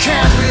you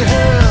can't be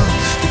held,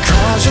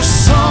 because you're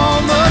so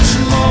much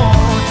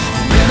more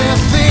than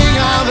anything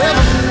I've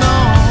ever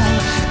known.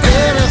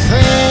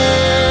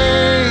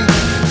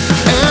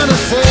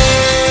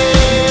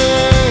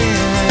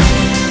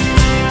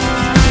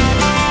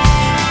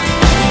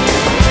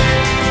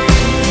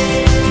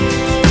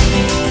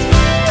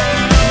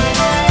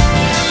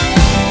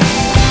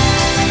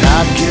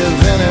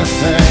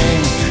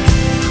 anything,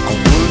 I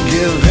would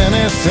give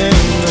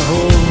anything to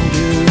hold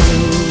you.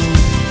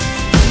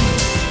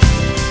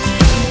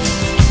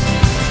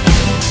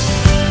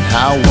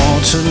 I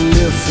want to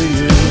live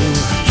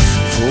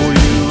for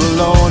you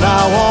alone. I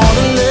want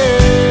to live.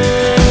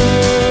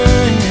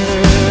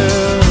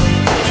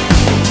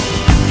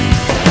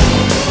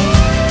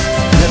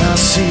 When I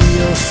see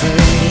your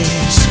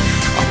face,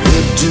 I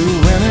would do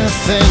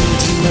anything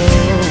to know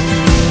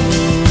you.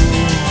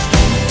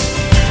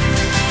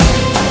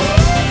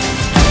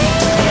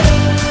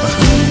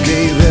 Who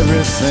gave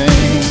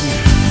everything?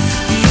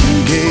 You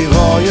gave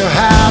all you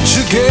had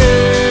to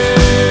give.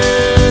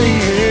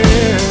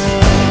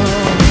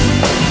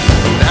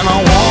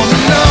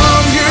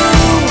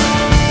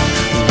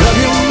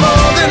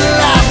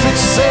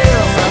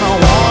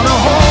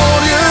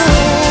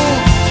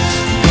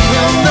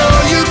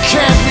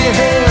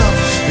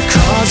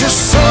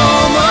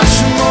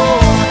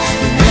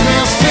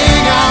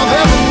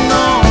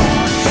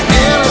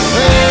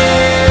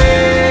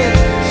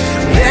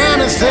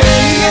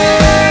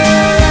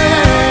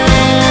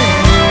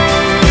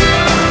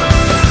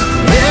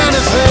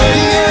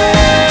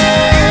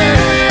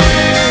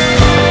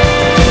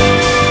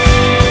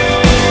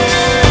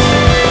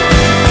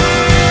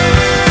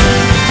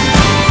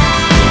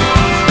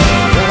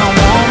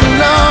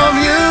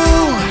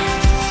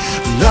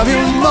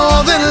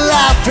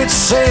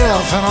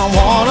 Itself, and I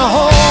wanna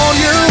hold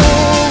you,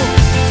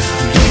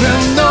 even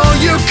though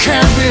you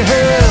can't be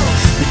held,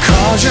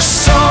 because you're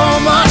so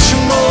much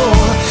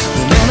more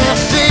than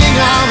anything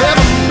I've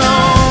ever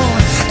known.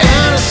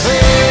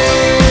 Anything.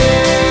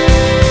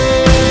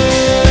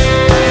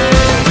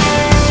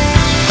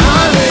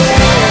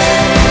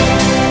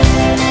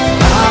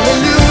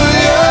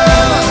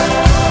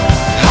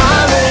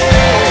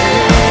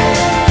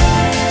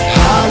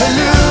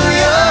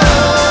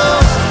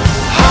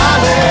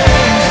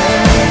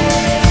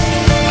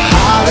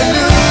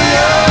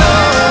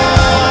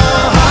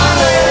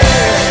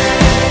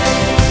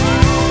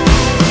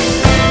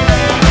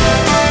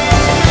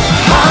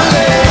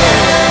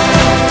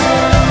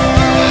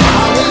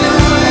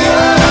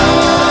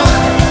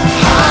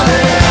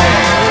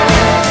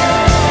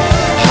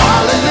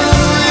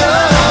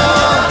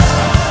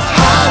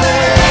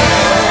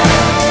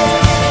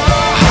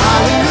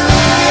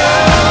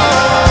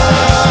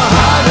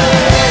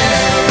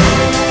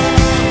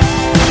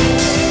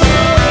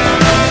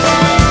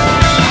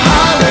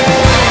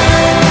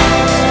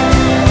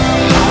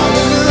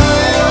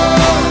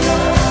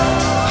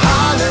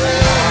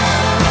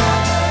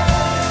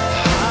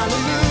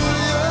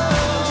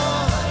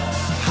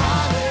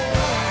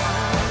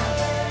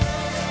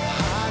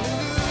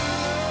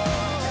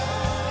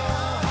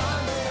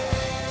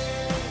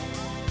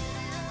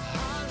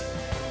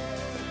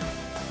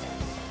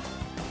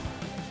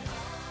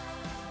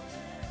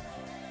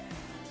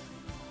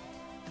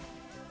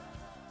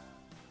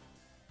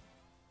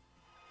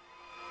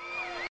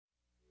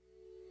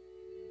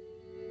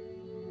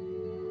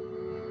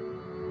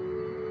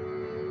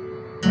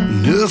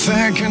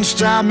 Nothing can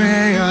stop me,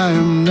 I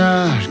am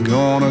not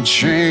gonna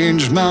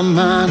change my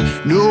mind.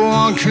 No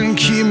one can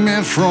keep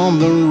me from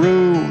the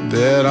road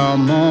that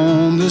I'm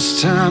on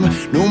this time.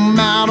 No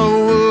matter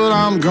what,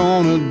 I'm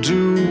gonna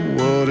do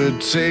what it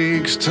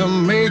takes to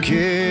make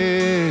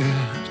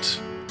it.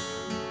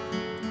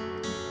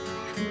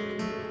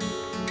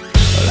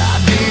 Well, I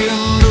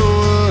didn't know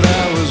what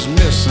I was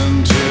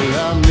missing till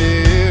I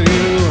met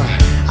you.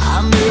 I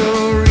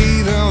never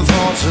even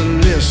thought to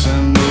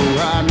listen, no,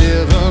 I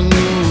never knew.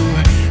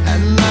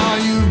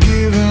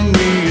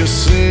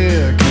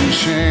 Second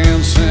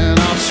chance and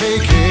I'll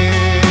take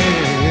it.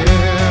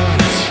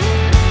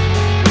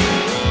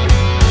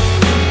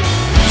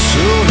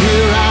 So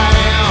here I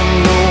am,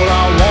 Lord,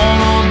 I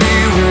wanna be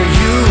where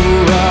you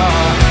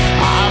are.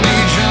 I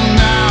need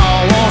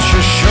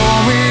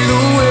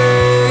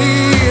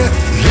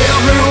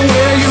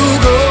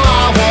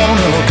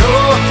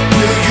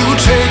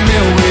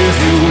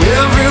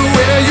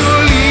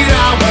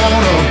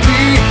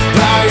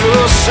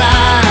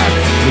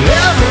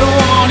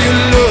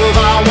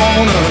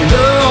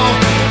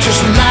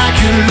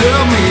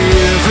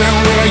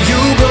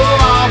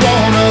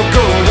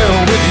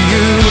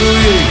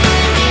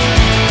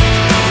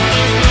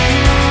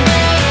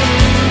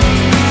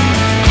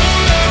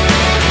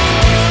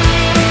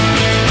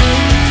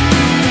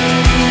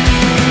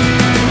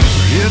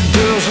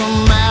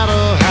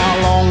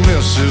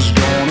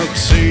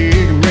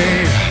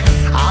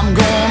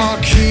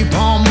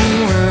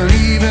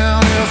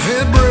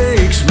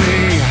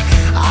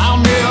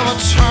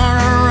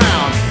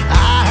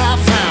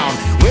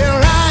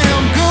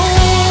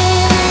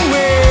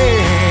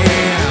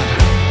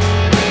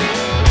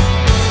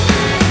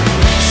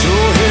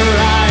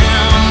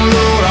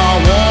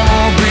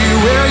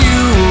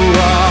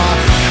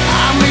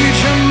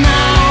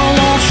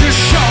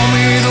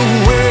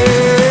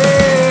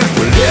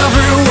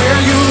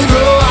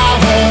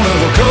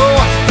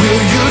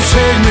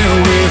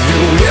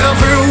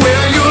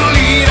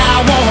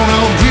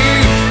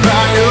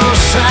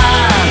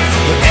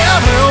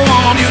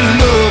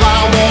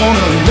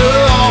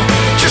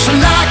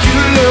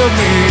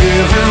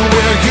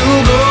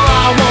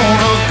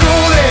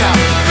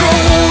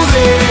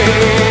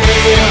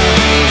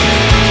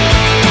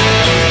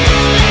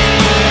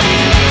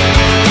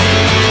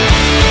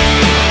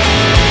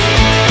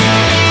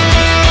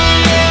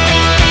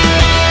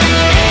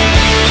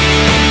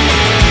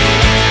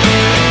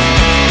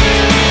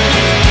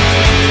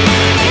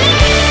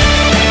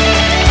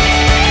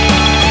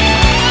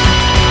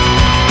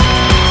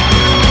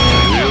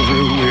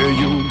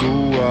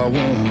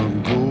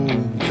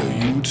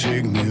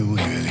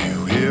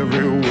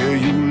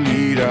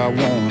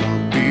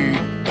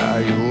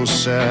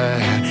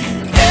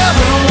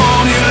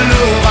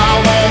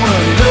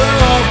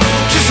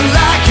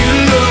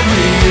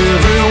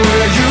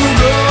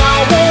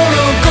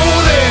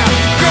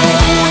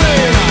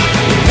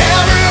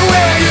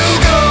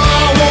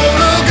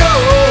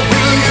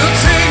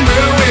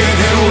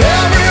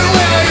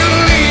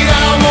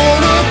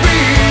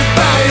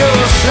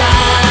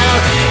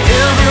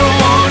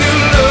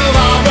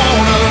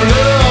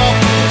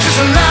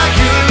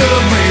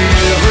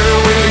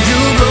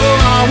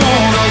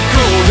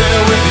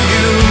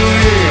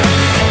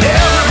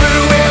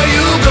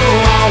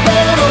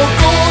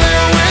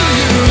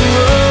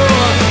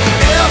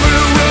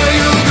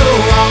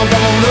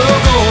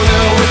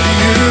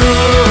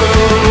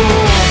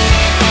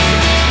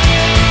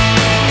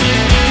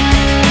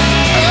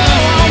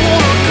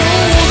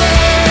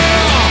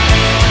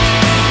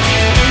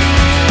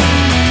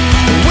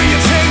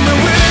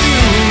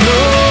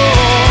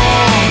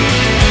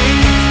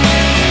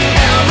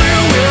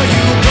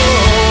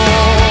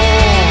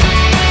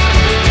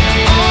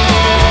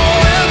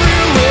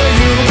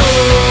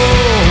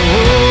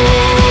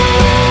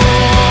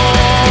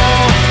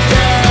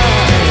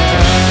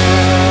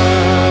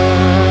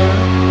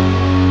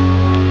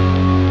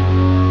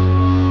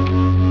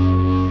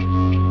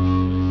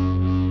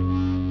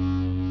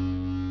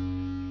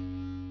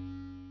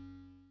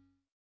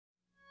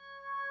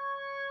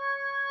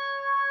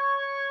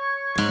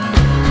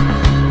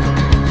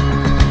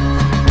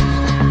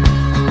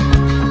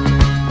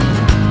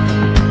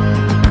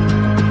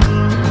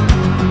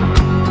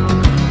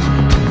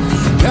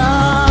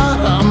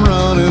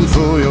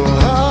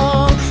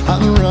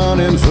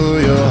running for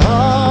your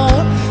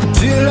heart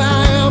till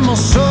I am my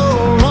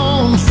soul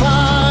on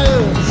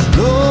fire.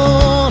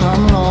 Lord,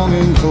 I'm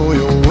longing for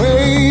your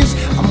ways.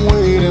 I'm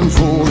waiting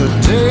for the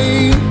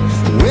day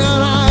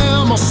when I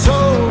am my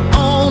soul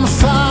on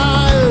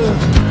fire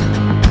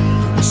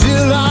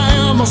till I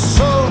am my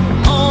soul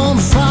on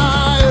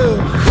fire.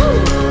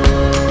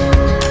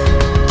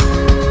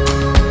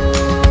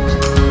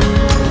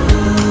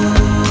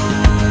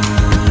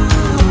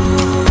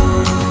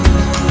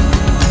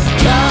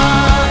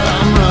 God,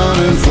 I'm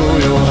running for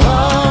your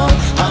heart.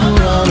 I'm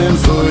running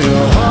for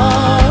your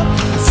heart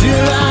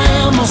till I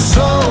am my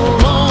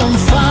soul on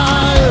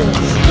fire.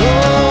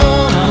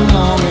 Lord, I'm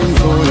longing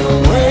for your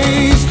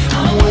ways.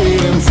 I'm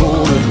waiting for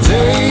the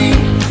day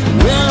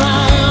when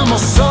I am my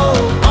soul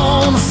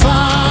on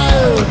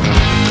fire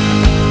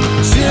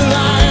till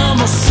I am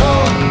my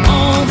soul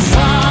on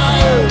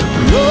fire.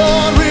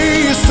 Lord,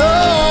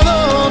 restore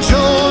the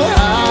joy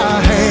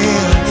I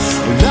had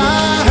when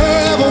I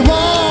have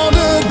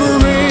wandered.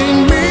 Bring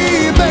me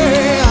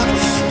back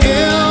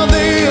in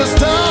this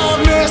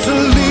darkness,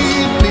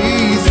 lead me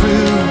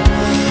through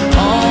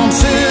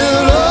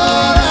until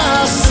all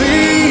I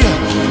see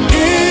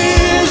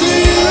is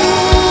you.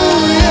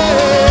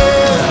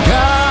 Yeah,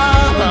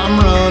 God, I'm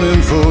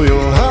running for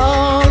your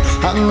heart.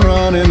 I'm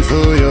running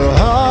for your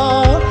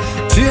heart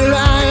till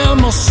I am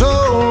my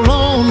soul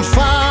on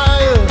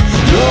fire.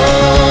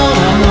 Lord,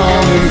 I'm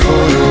longing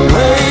for your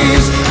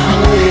ways. I'm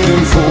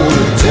waiting for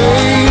the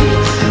day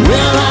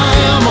when I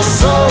am my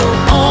soul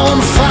on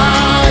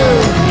fire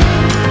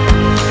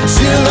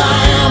till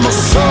I am my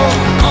soul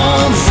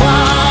on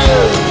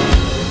fire.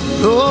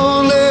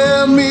 Lord,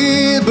 let me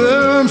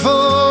burn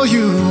for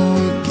you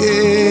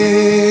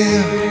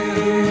again.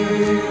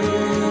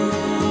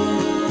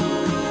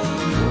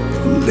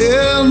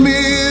 Let me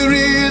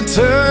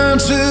return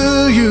to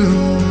you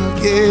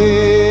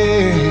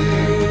again.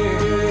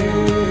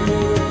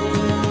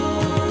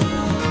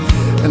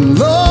 And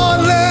Lord,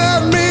 let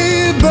me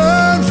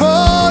burn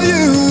for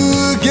you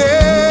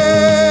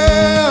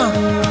again.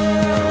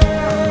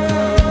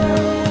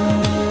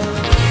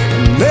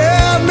 And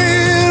let me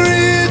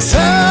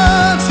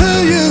return to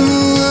you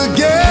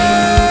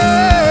again.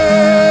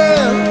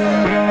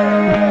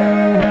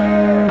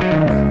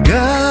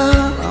 God,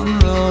 I'm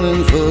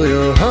running for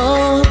your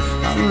heart.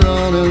 I'm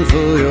running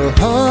for your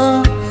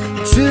heart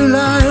till I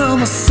am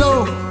my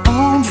soul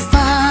on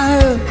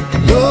fire.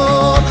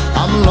 Lord,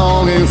 I'm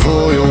longing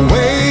for your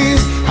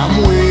ways. I'm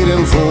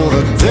waiting for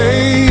the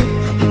day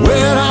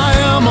when I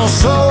am my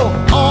soul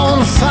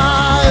on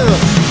fire.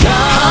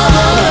 God,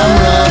 I'm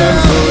running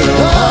for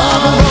your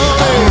heart.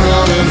 I'm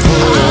running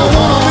for your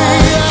heart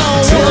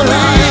till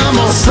I am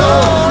my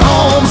soul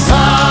on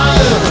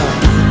fire.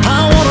 I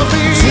wanna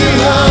be till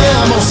I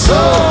am my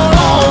soul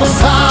on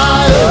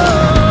fire.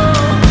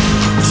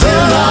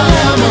 Till I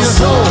am my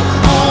soul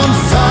on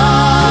fire.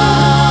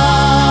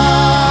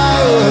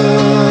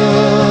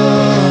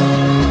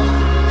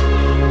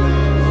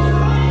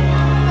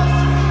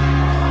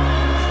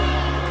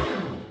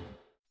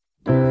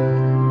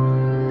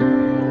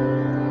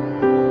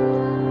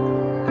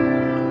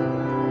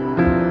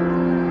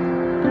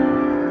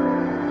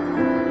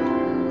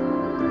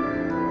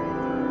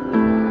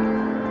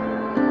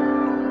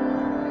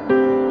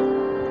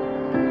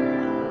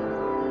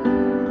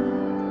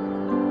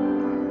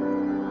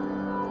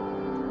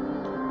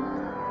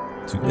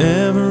 To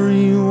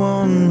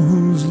everyone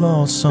who's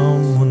lost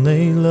someone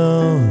they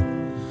love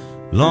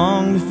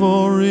long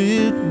before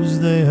it was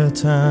their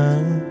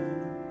time,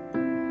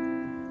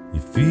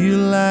 you feel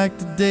like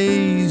the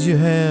days you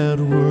had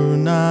were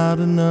not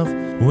enough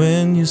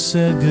when you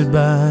said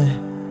goodbye.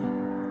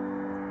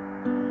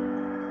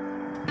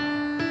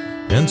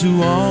 And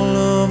to all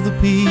of the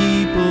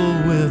people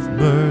with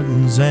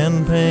burdens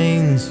and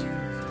pains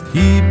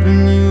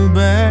keeping you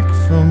back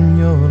from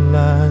your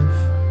life,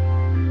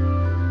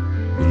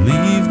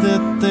 believe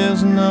that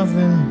there's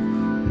nothing,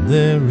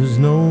 there is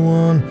no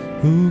one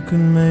who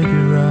can make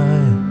it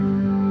right.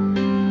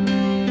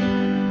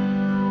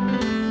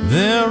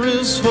 There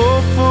is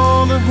hope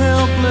for the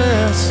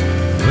helpless,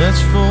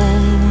 rest for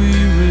the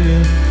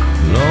weary,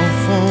 love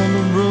for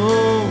the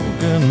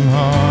broken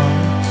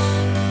hearts.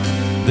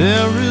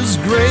 There is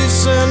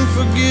grace and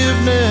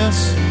forgiveness,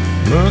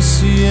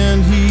 mercy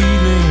and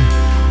healing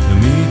to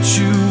meet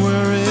you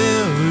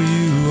wherever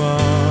you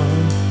are.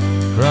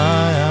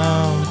 Cry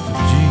out to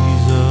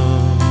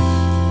Jesus.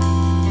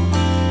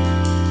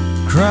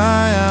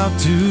 Cry out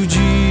to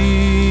Jesus.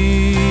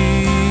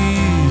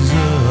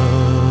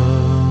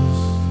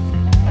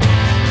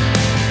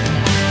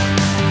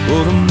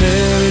 For the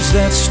marriage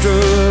that's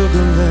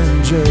struggling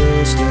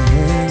just to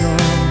hang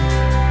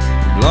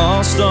on,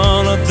 lost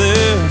all of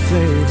their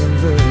faith and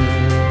love,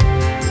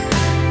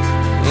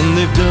 and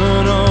they've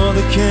done all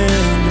they can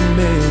to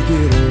make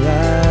it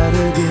right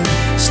again,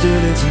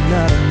 still it's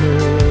not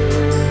enough.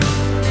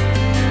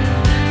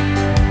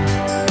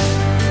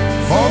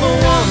 For the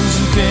ones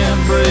who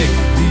can't break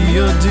the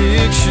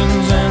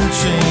addictions and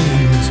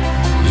chains,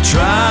 you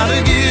try to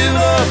give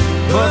up,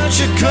 but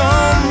you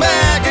come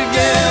back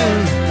again.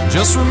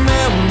 Just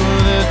remember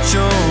that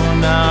you're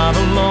not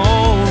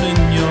alone in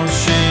your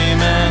shame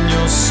and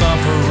your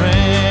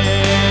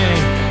suffering.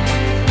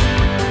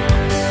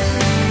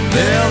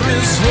 There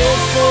is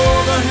hope for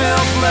the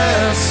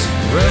helpless,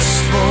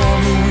 rest for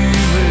the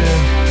weary,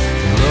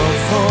 love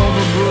for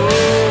the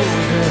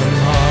broken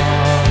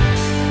heart.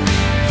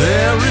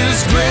 There is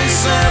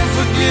grace and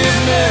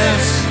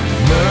forgiveness,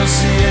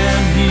 mercy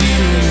and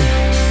healing,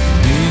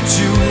 meet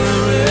you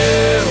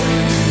wherever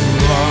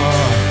you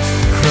are.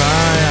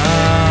 Cry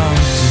out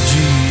to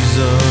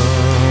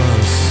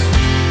Jesus.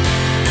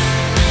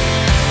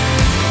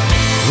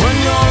 When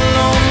you're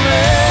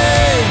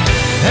lonely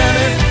and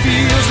it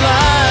feels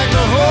like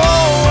the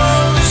whole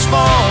world is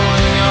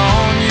falling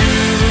on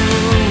you,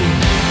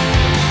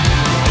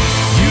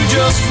 you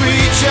just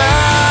reach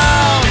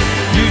out,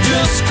 you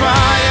just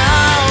cry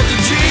out to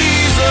Jesus.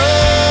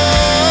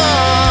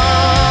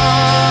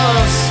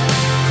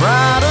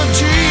 Cry to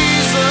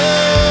Jesus.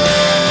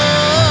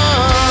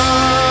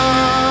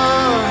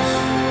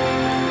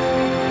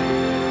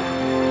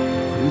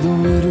 For the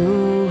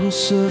widow who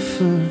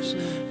suffers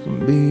from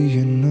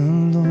being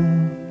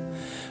alone,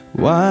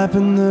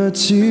 wiping the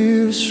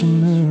tears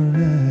from her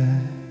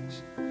eyes.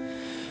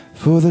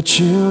 For the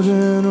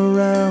children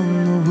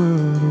around the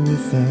world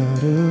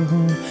without a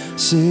home,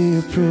 say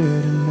a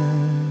prayer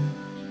tonight.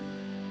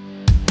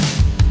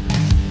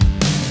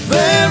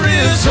 There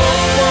is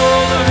hope for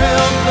the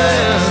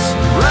helpless,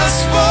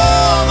 rest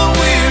for the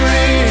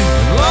weary,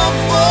 love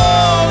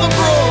for the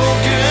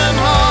broken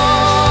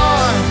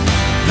heart.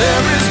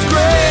 There is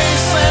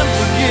grace and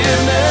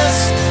forgiveness,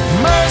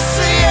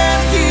 mercy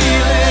and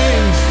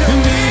healing, and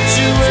meet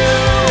you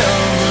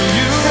wherever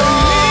you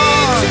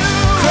are.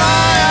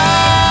 Cry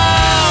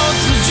out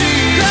to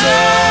Jesus.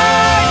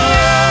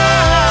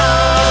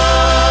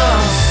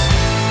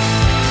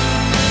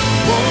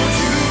 Won't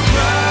you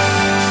cry?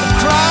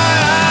 Cry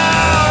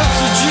out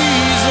to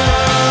Jesus.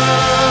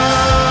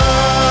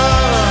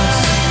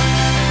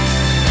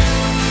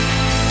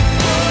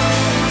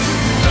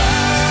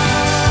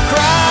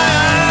 Cry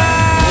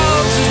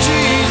out to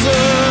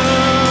Jesus.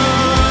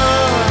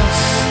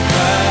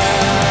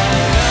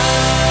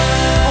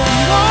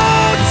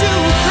 Won't you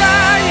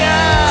cry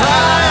out?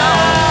 Cry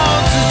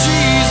out to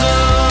Jesus.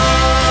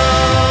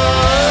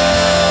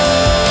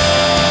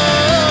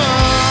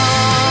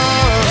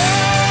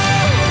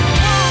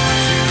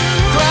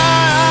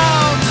 Cry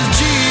out to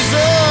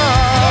Jesus.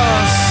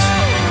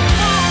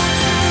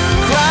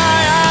 Cry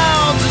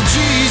out to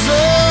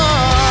Jesus.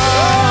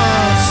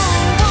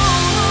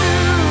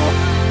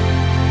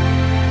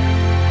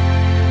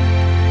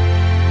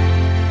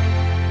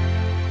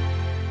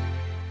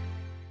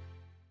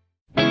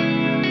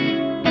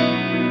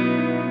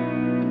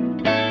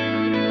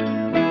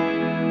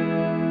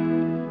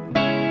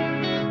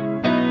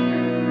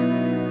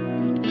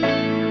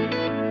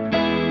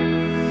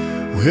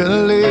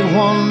 Well, late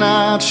one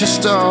night she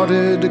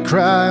started to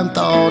cry and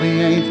thought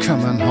he ain't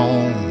coming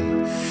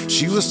home.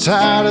 She was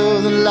tired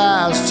of the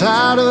lies,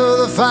 tired of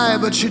the fight,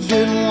 but she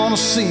didn't want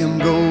to see him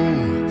go.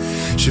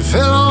 She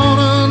fell on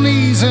her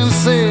knees and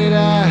said,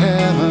 I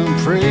haven't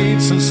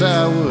prayed since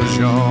I was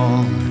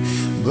young,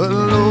 but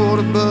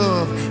Lord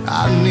above,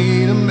 I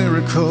need a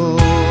miracle.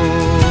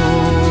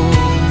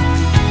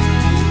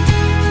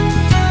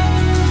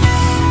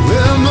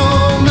 Well,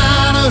 no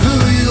matter who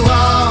you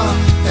are,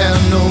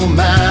 and no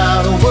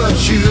matter what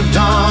you've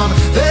done,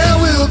 there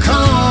will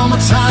come a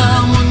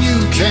time when you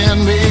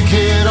can't make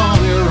it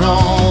on your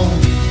own.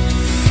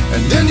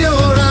 And then you're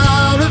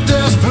out of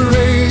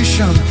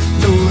desperation,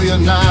 no, you're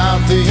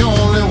not the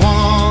only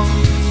one.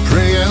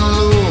 Praying,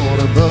 Lord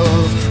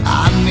above,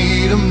 I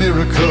need a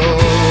miracle.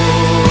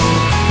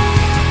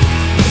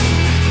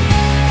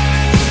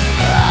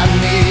 I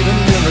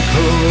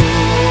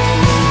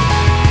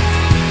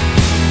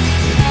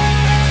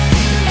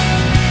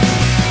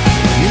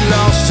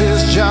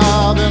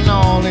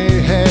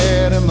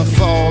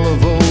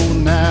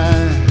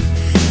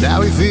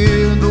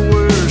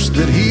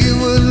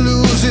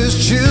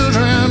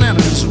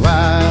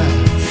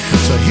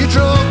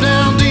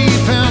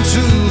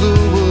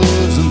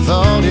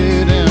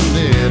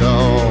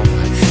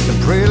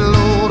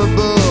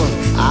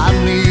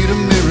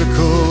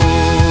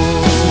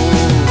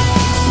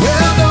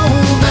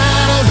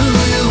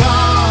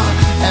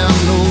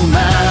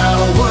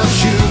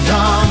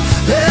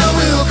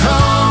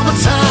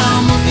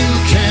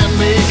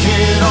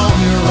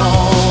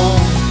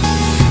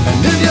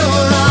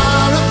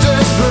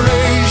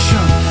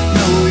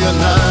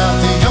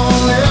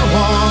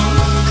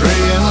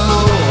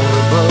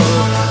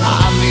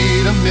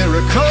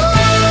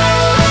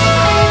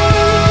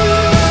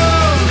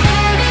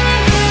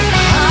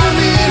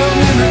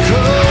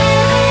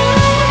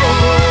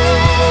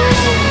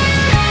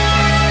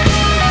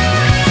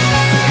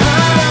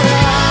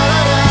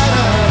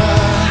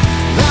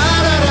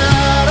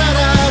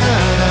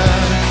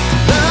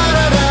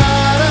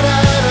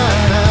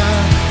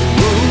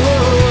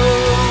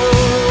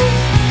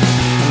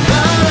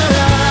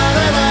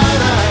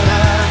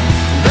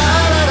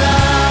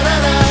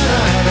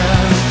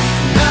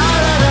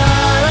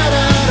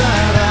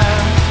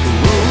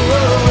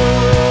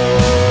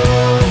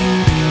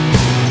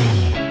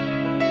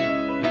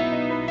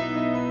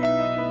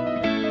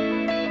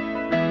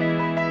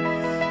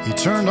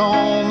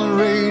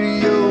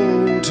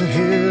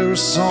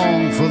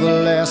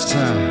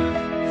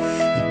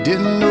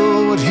didn't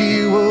know what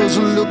he was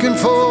looking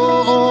for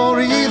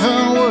or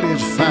even what he'd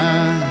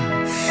find.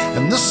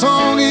 And the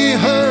song he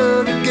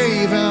heard, it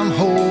gave him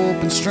hope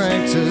and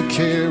strength to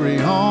carry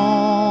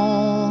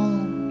on.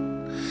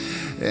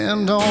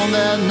 And on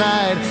that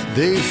night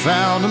they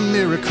found a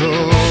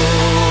miracle.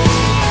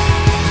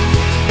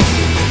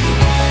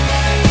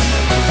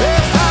 They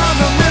found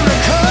a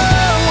miracle.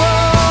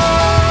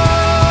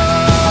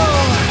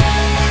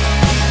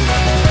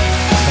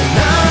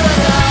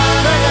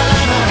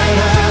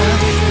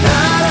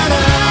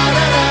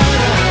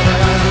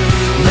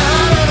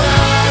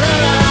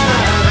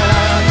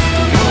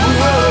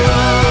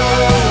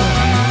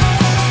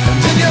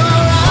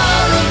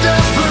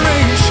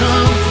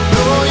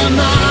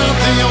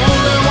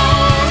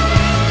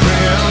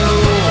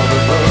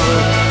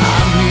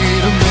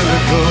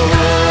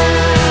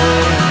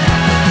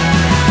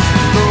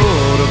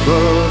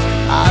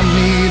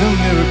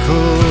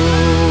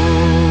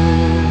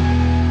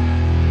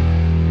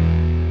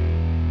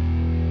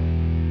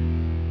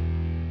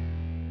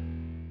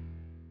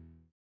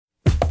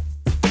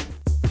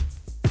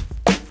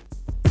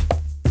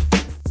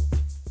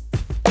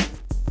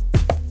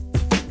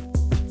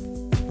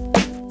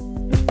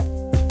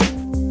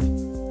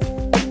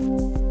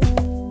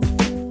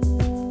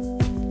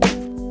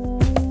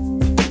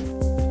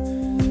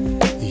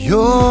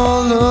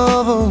 Your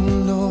love, oh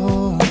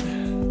Lord,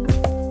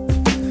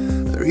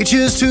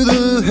 reaches to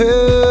the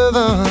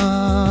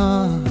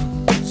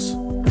heavens.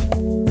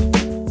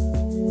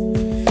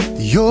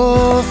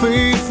 Your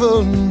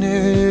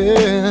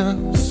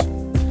faithfulness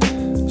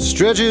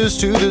stretches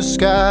to the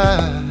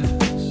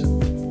skies.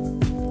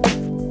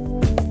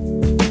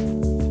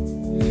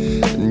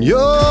 And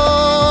your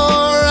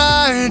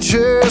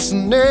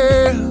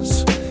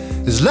righteousness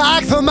is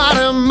like the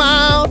mighty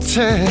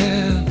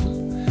mountain.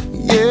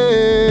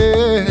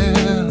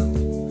 Yeah,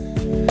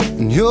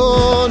 and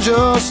your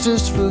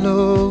justice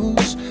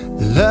flows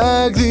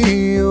like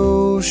the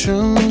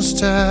ocean's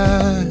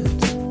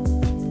tides.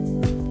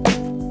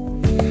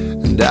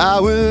 And I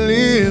will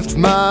lift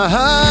my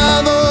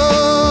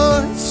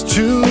voice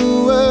to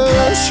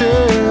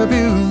worship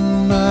you,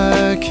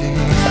 my King.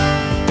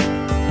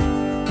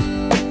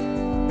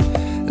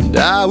 And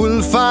I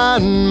will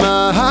find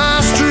my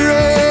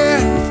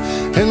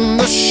strength in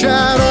the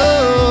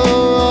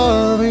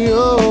shadow of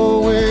your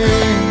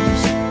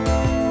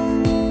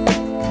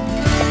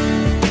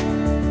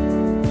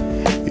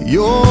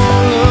Your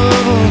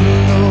love, oh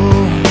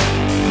Lord,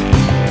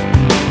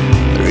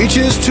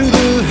 reaches to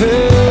the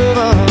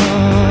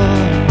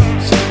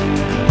heavens.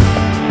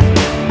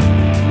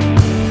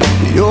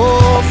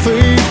 Your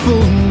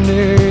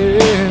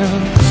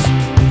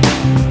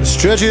faithfulness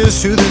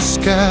stretches to the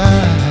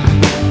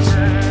skies.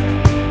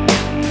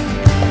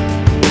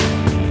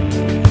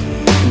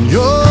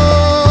 Your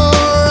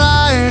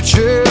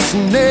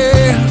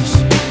righteousness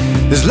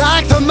is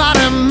like the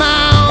mighty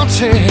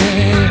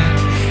mountain.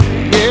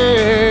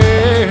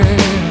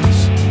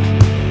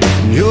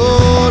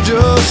 Your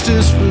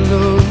justice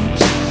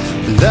flows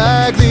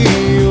like the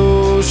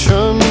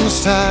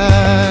ocean's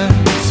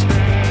tides.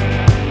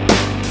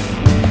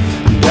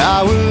 And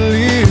I will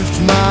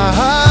lift my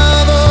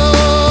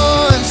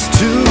voice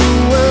to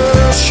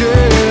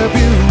worship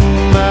you,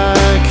 my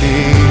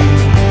King.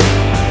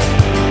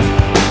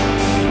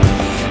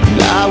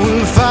 And I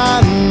will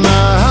find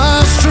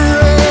my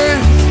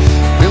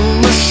strength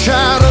in the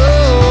shadow.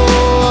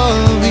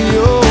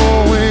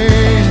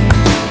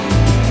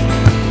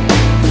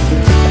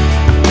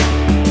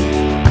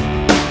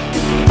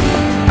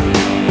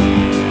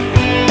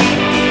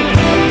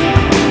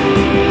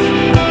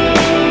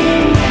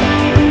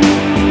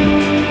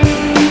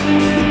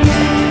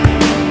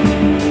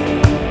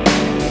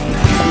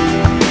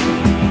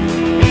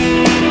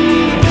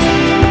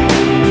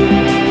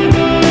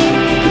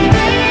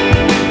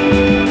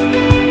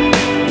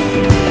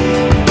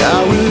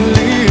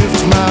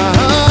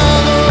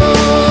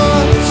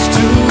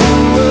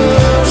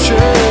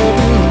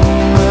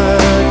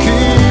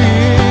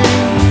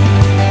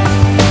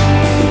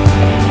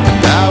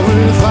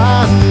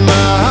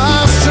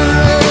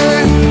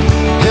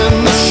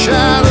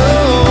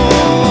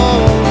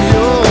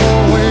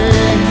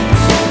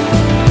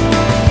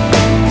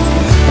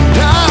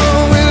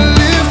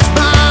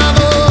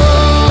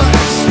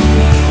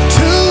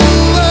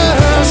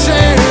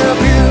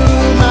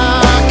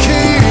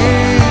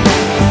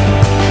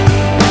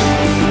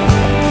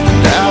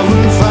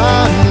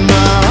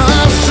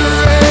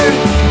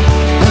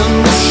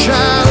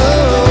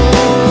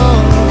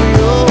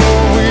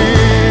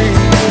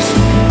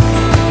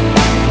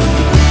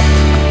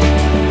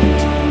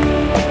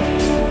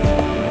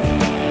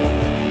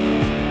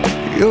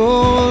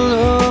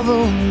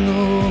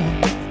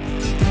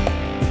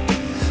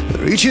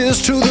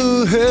 Reaches to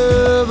the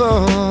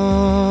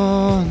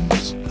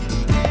heavens.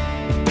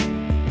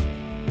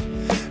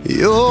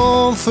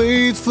 Your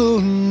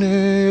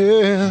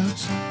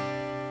faithfulness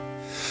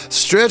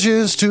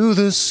stretches to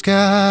the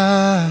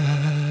sky.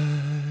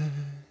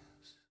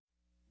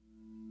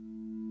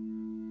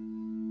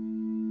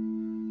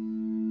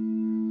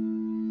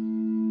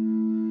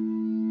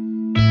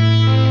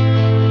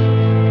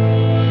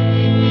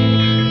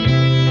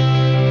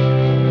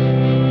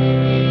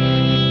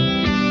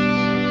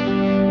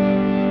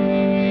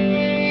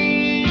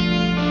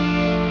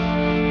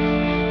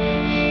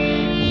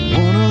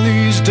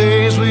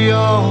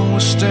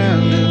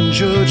 stand in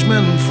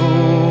judgment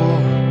for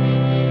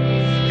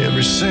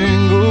every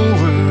single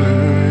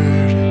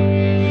word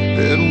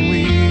that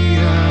we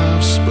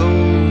have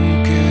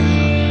spoken.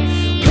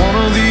 One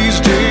of these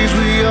days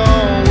we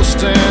all will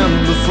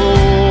stand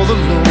before the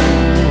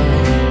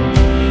Lord,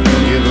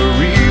 give a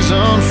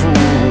reason for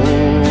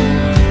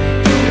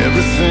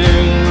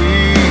everything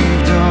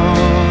we've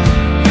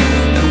done.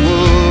 And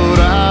what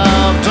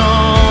I've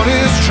done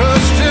is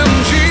trust in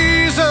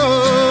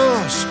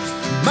Jesus,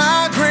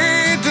 my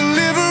great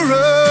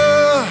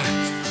deliverer,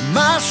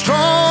 my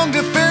strong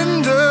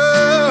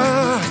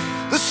defender,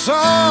 the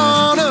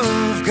Son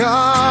of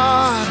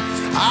God.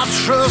 I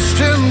trust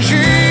in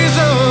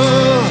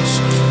Jesus,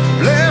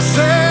 blessed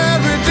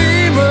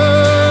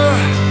Redeemer,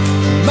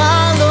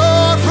 my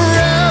Lord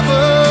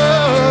forever,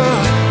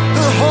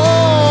 the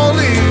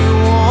Holy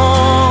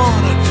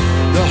One,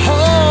 the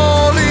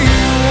Holy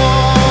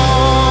One.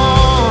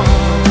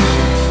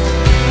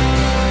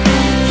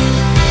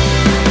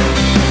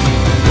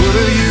 What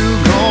are you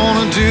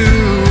gonna do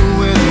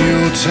when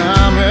your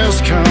time has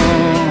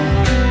come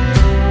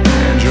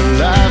and your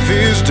life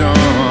is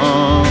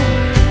done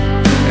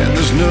and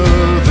there's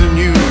nothing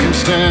you can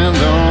stand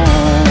on?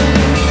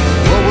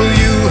 What will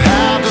you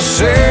have to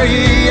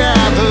say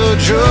at the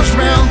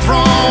judgment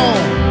throne?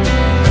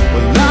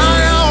 Well, I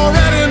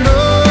already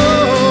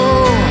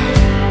know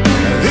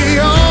the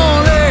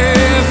only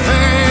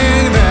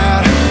thing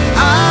that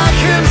I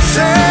can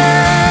say.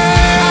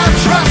 I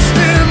trust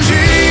in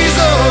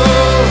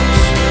Jesus,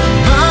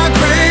 my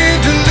great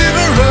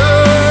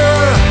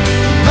deliverer,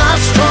 my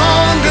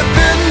strong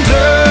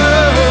defender,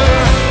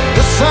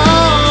 the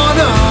Son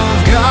of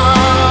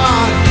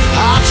God.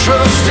 I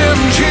trust in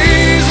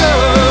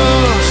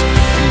Jesus,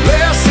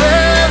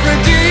 blessed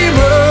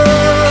Redeemer,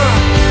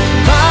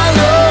 my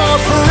Lord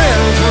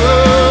forever,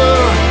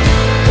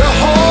 the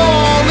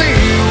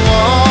Holy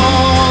One.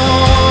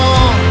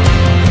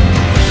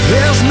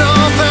 There's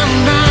nothing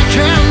I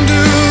can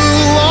do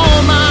on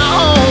my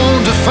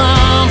own to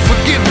find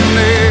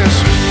forgiveness.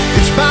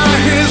 It's by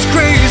His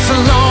grace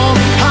alone.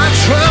 I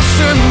trust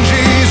in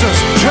Jesus,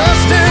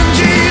 trust in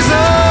Jesus.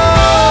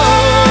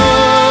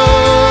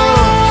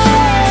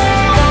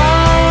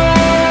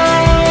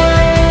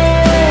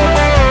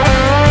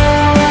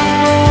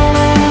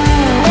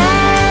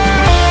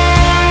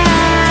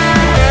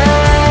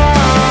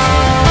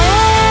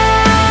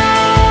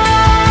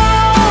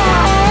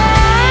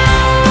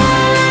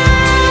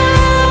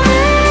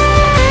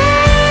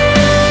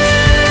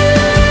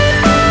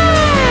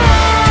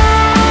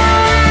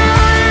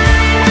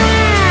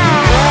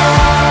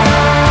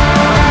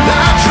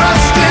 I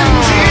trust in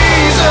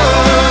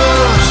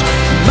Jesus,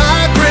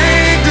 my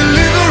great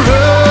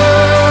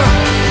deliverer,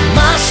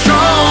 my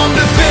strong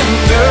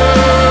defender,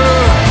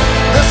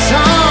 the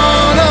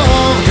Son of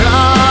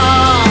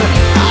God.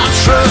 I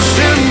trust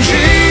in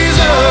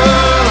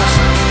Jesus,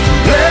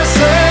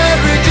 blessed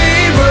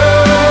Redeemer,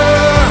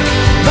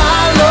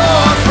 my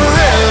Lord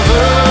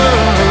forever,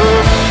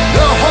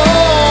 the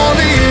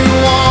Holy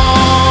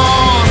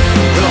One,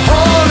 the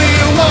Holy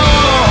One.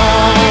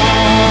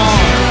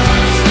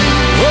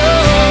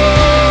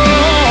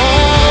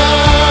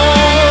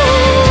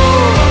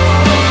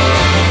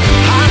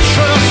 I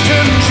trust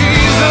in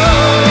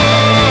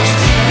Jesus,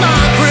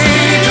 my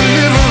great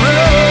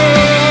deliverer,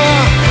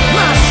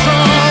 my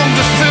strong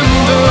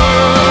defender,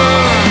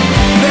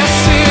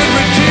 blessed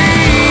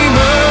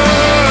Redeemer,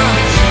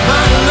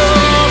 my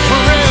Lord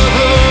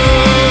forever.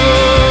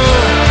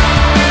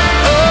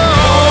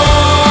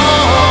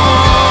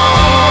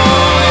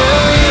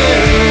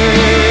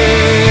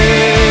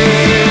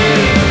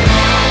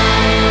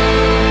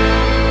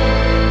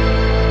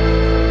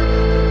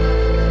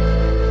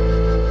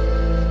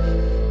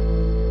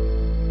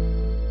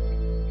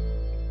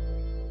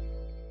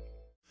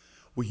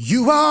 Well,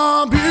 you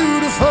are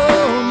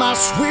beautiful, my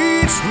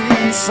sweet,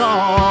 sweet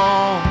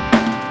song.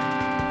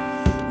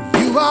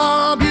 You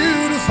are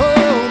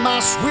beautiful, my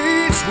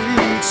sweet,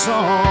 sweet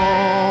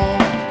song.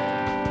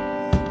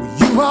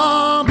 You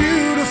are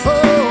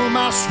beautiful,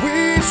 my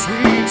sweet,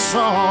 sweet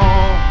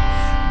song.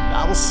 And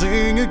I will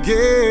sing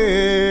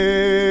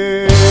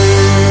again.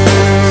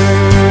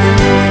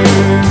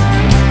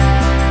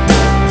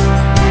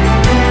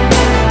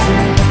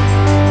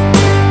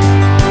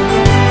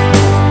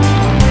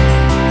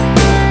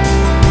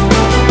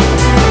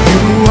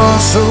 You are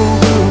so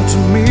good to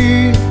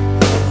me.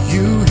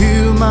 You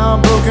heal my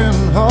broken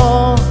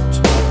heart.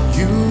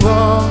 You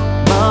are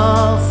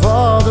my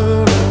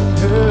Father in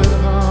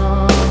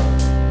heaven.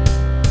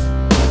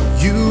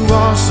 You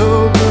are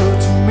so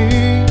good to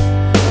me.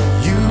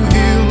 You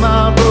heal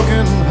my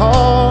broken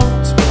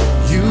heart.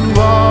 You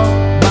are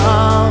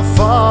my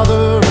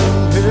Father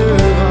in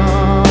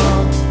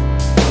heaven.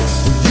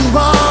 You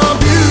are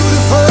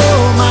beautiful,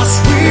 my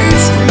sweet,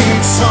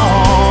 sweet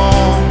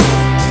song.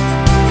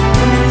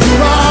 You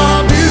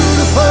are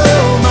beautiful,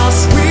 my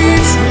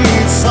sweet,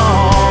 sweet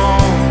song.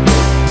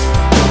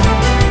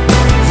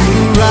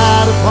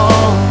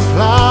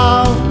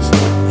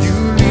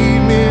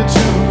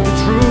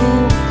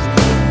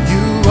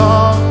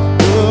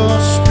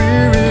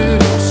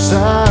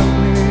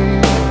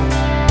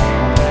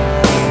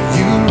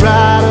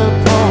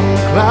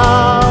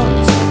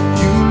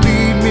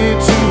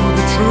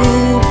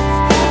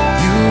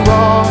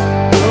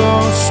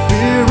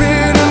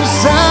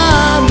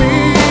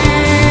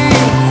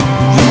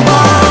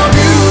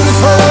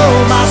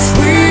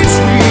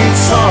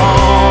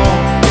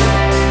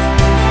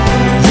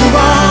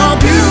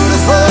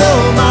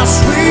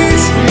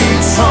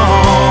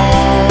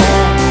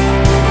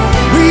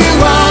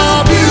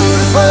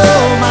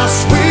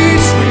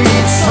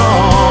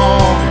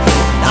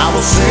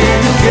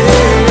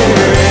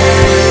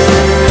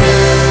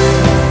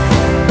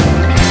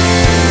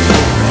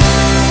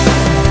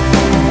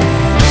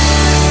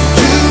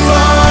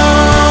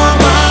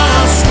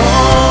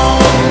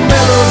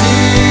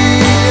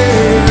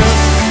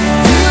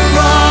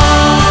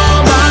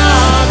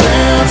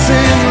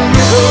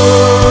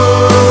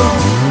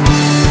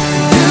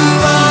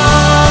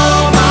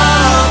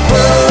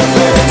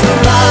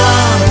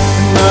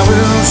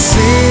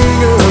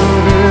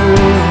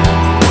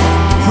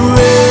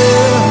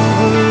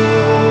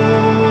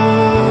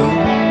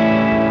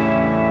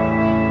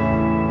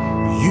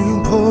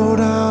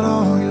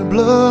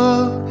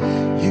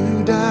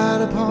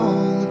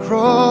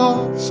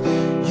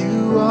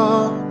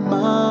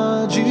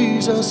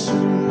 Jesus who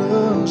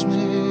loves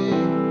me.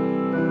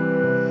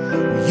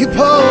 You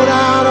poured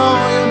out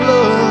all your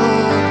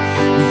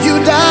blood, you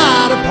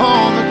died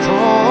upon the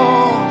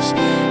cross.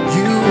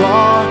 You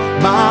are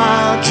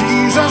my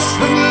Jesus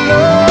who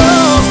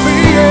loves me,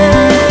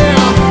 yeah.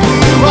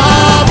 You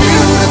are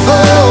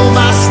beautiful,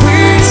 my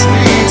sweet,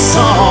 sweet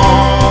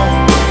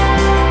song.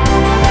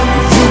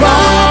 You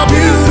are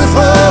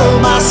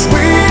beautiful, my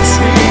sweet,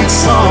 sweet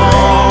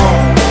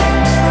song.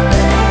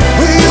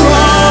 You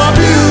are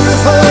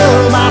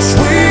beautiful, my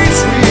sweet,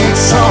 sweet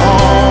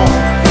song.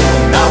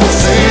 And I will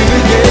sing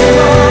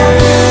again.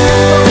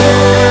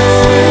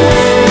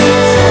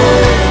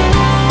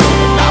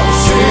 And I will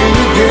sing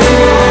again.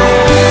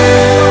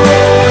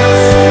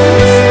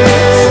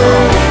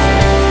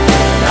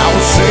 And I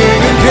will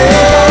sing again.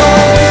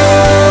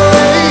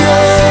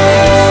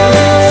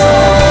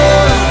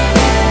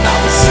 And I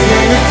will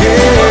sing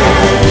again.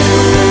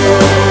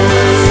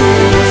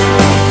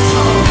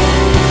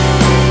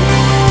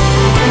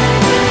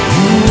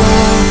 You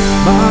are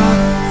my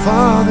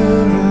Father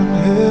in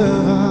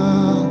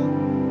heaven.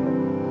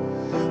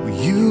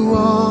 You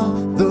are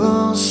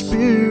the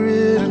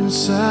Spirit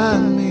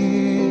inside me.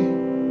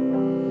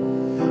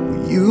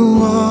 You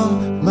are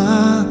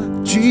my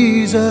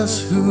Jesus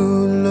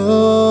who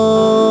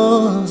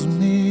loves me.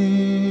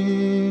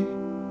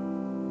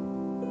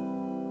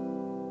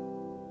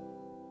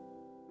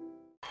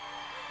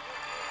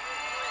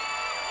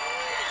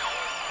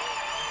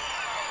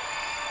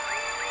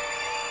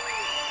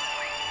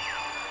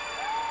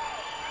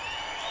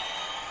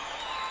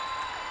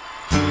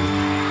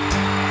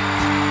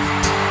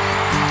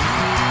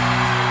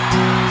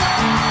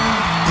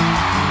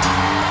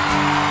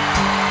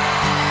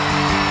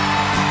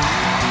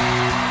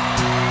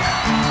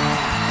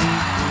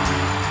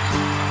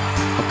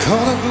 I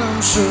caught a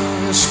glimpse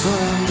of your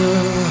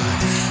splendor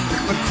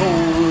in the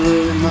corner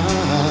of my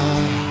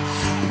eye.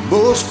 The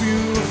most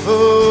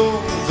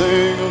beautiful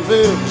thing I've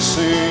ever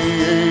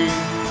seen.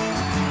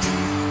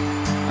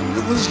 And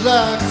it was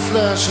like a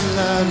flash of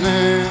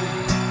lightning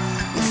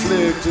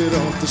reflected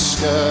off the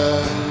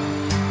sky.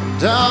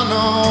 And I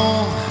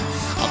know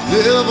I'll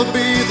never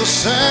be the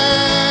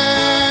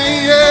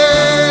same,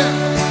 yeah.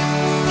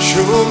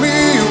 Show me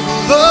your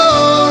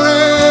glory.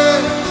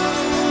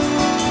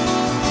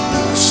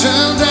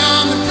 Send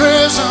down the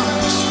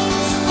presence.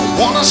 I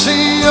wanna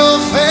see your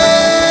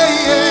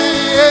face.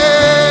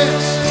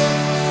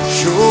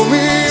 Show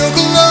me your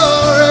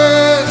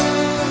glory.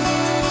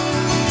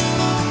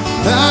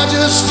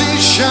 Majesty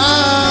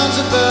shines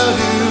about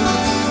you.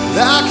 I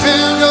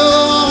can't go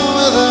on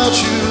without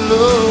you,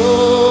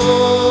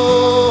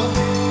 Lord.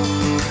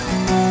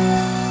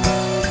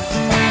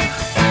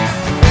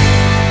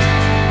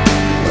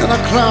 When I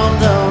climb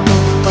down the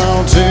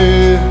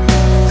mountain,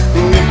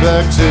 get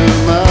back to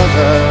my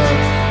life,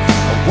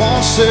 I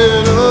won't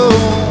settle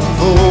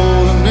for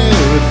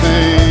ordinary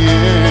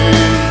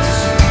things.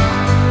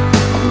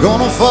 I'm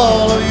gonna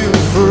follow you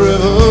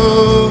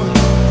forever,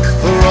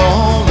 for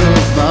all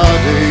of my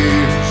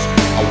days.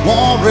 I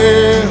won't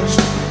rest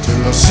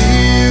till I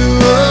see you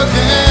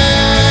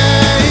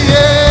again,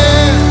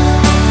 yeah.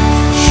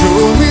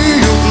 Show me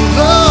your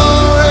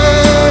glory.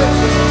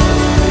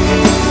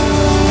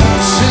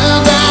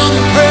 Send down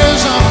your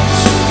presence.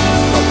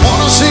 I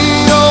wanna see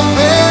your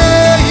face.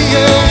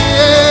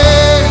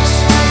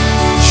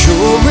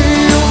 Show me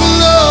your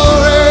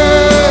glory.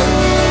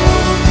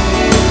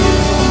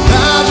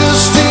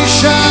 Majesty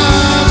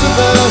shines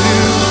above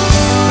you.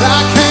 I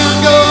can't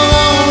go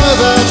on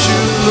without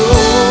you,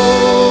 Lord.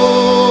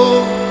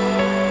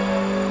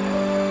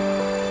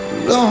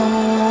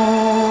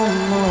 Lord.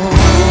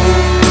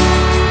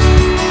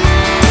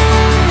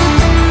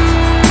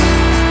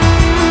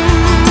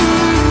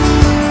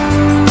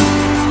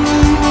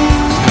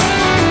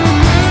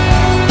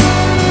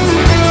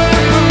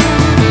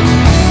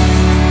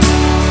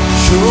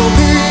 Show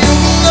me your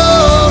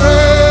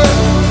glory.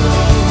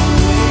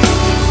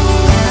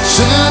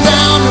 Send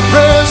down your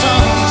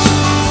presence.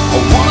 I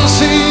wanna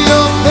see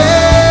your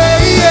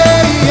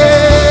face.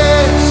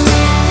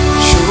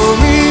 Show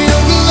me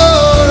your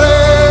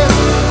glory.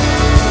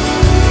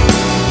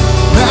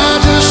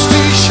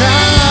 Majesty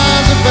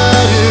shines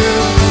about you.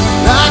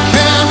 I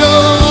can't go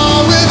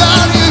on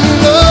without you,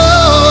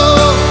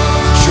 Lord.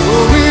 Show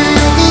me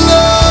your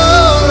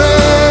glory.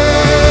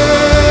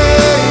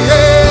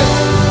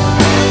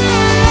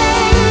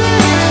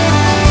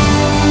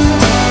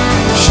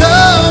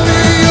 Show me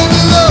your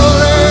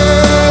glory,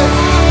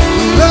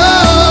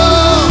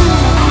 Lord.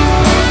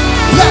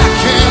 I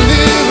can't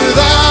live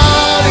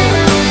without it.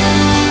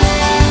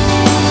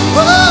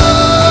 Oh,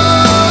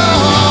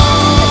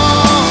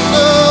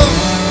 no.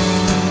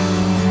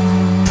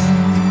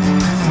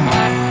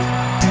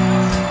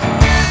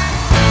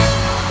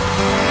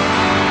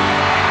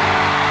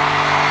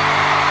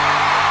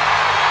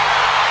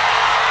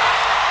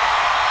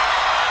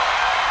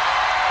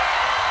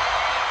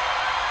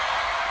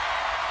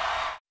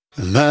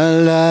 My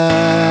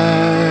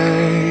life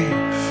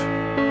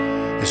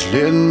is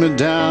leading me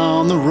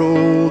down the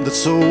road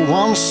that's so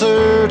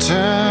uncertain.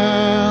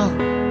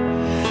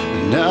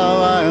 And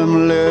Now I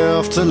am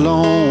left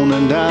alone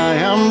and I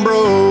am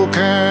broken,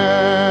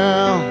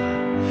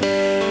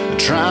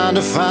 trying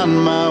to find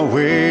my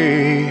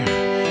way,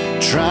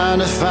 trying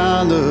to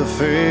find the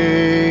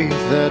faith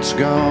that's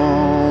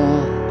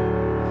gone.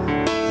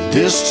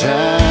 This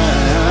time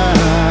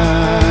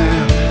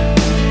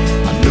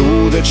I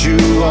know that you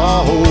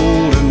are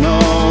holding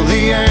all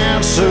the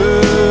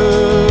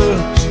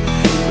answers,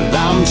 but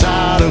I'm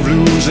tired of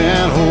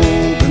losing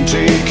hope and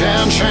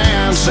taking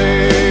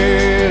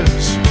chances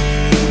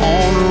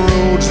on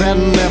roads that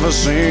never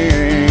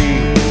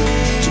seem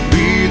to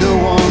be the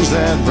ones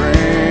that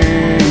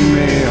bring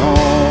me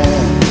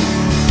home.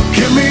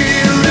 Give me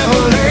a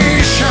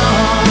revelation,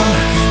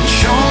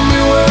 show me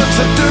what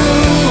to do,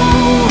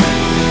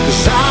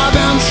 'cause I've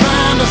been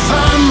trying to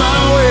find my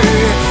way,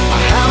 I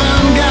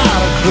haven't got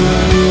a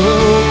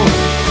clue.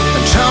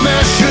 And tell me,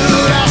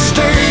 should I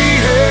stay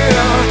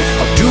here,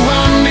 or do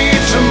I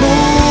need to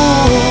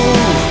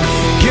move?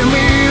 Give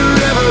me a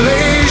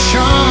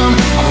revelation,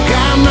 I've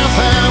got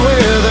nothing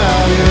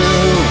without you,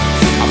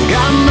 I've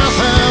got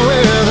nothing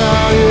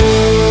without you.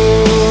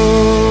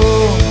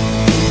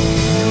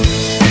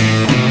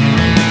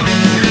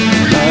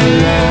 My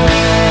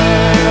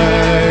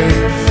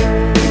life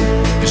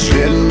is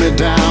leading me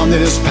down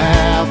this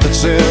path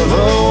that's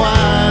ever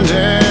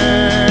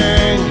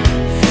winding.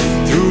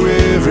 Through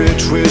every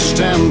twist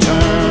and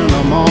turn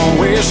I'm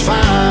always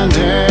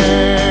finding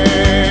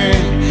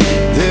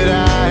that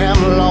I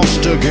am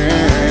lost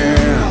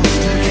again.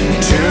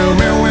 Tell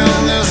me when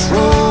this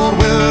road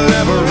will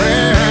ever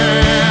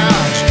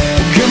end.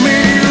 Give me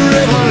a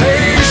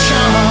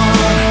revelation,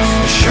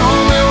 show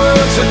me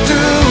what to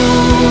do,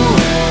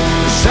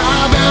 'cause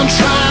I've been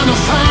trying to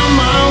find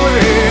my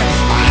way,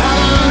 I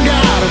haven't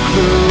got a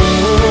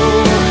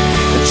clue.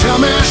 Tell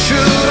me,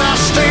 should I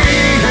stay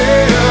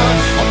here,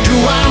 or do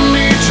I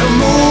need to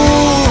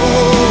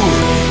move?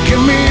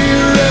 Give me a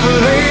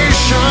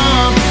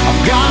revelation,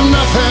 I've got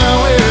nothing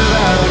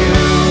without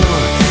you,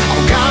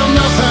 I've got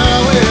nothing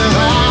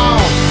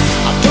without.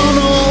 I don't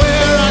know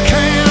where I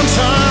can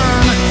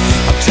turn,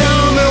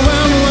 tell me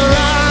when will I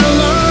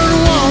learn.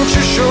 Won't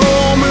you show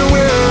me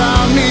where I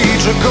need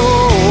to go?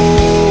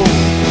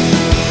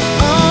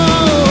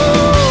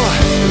 Oh,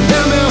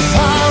 let me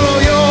follow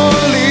your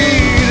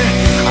lead,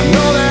 I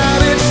know that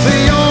it's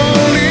the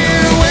only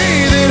way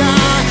that I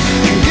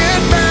can get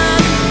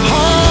back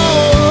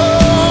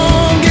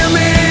home. Give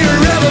me a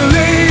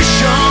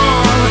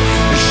revelation,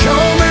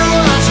 show me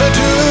what to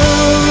do,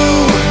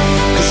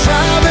 'cause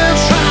I've been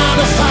trying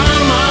to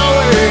find my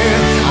way,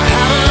 I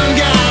haven't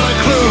got a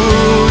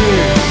clue.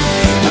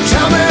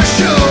 Tell me,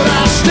 should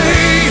I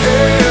stay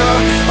here,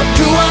 or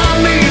do I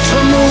need to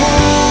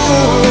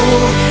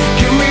move?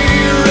 Give me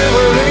a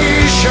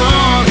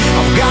revelation,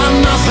 I've got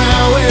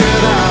nothing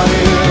without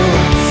you,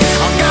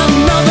 I've got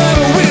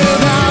nothing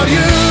without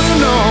you,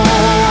 no.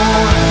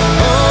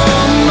 Oh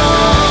no,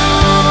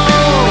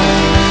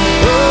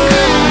 oh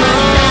no.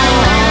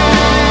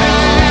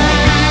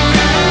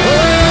 Oh,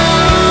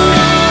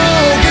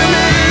 give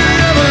me a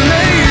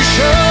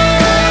revelation.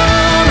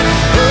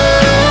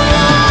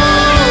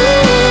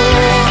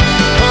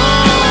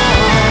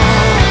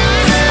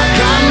 I've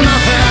got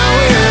nothing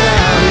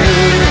without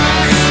you,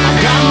 I've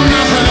got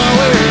nothing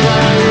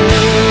without you.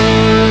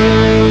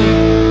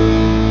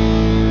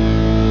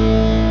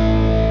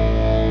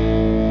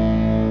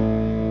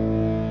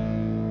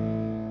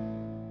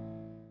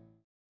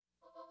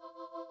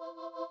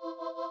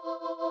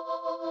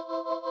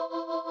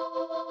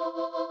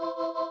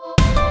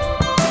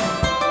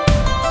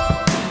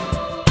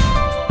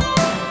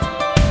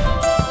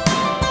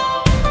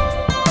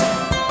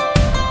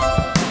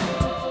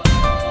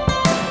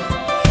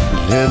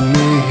 Let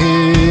me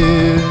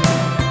hear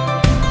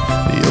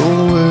your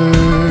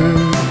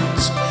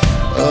words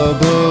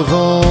above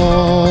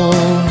all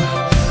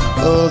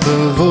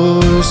other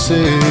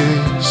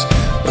voices,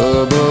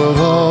 above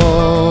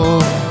all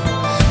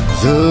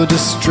the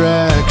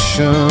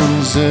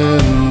distractions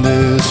in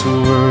this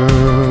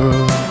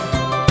world.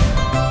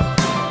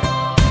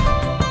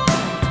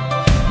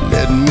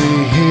 Let me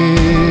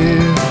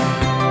hear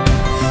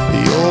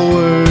your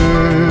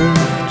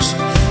words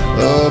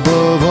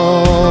above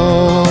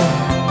all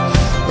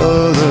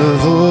other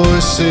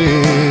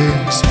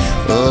voices,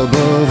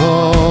 above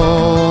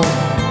all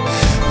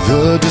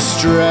the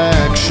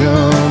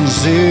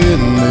distractions in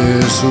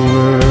this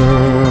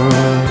world.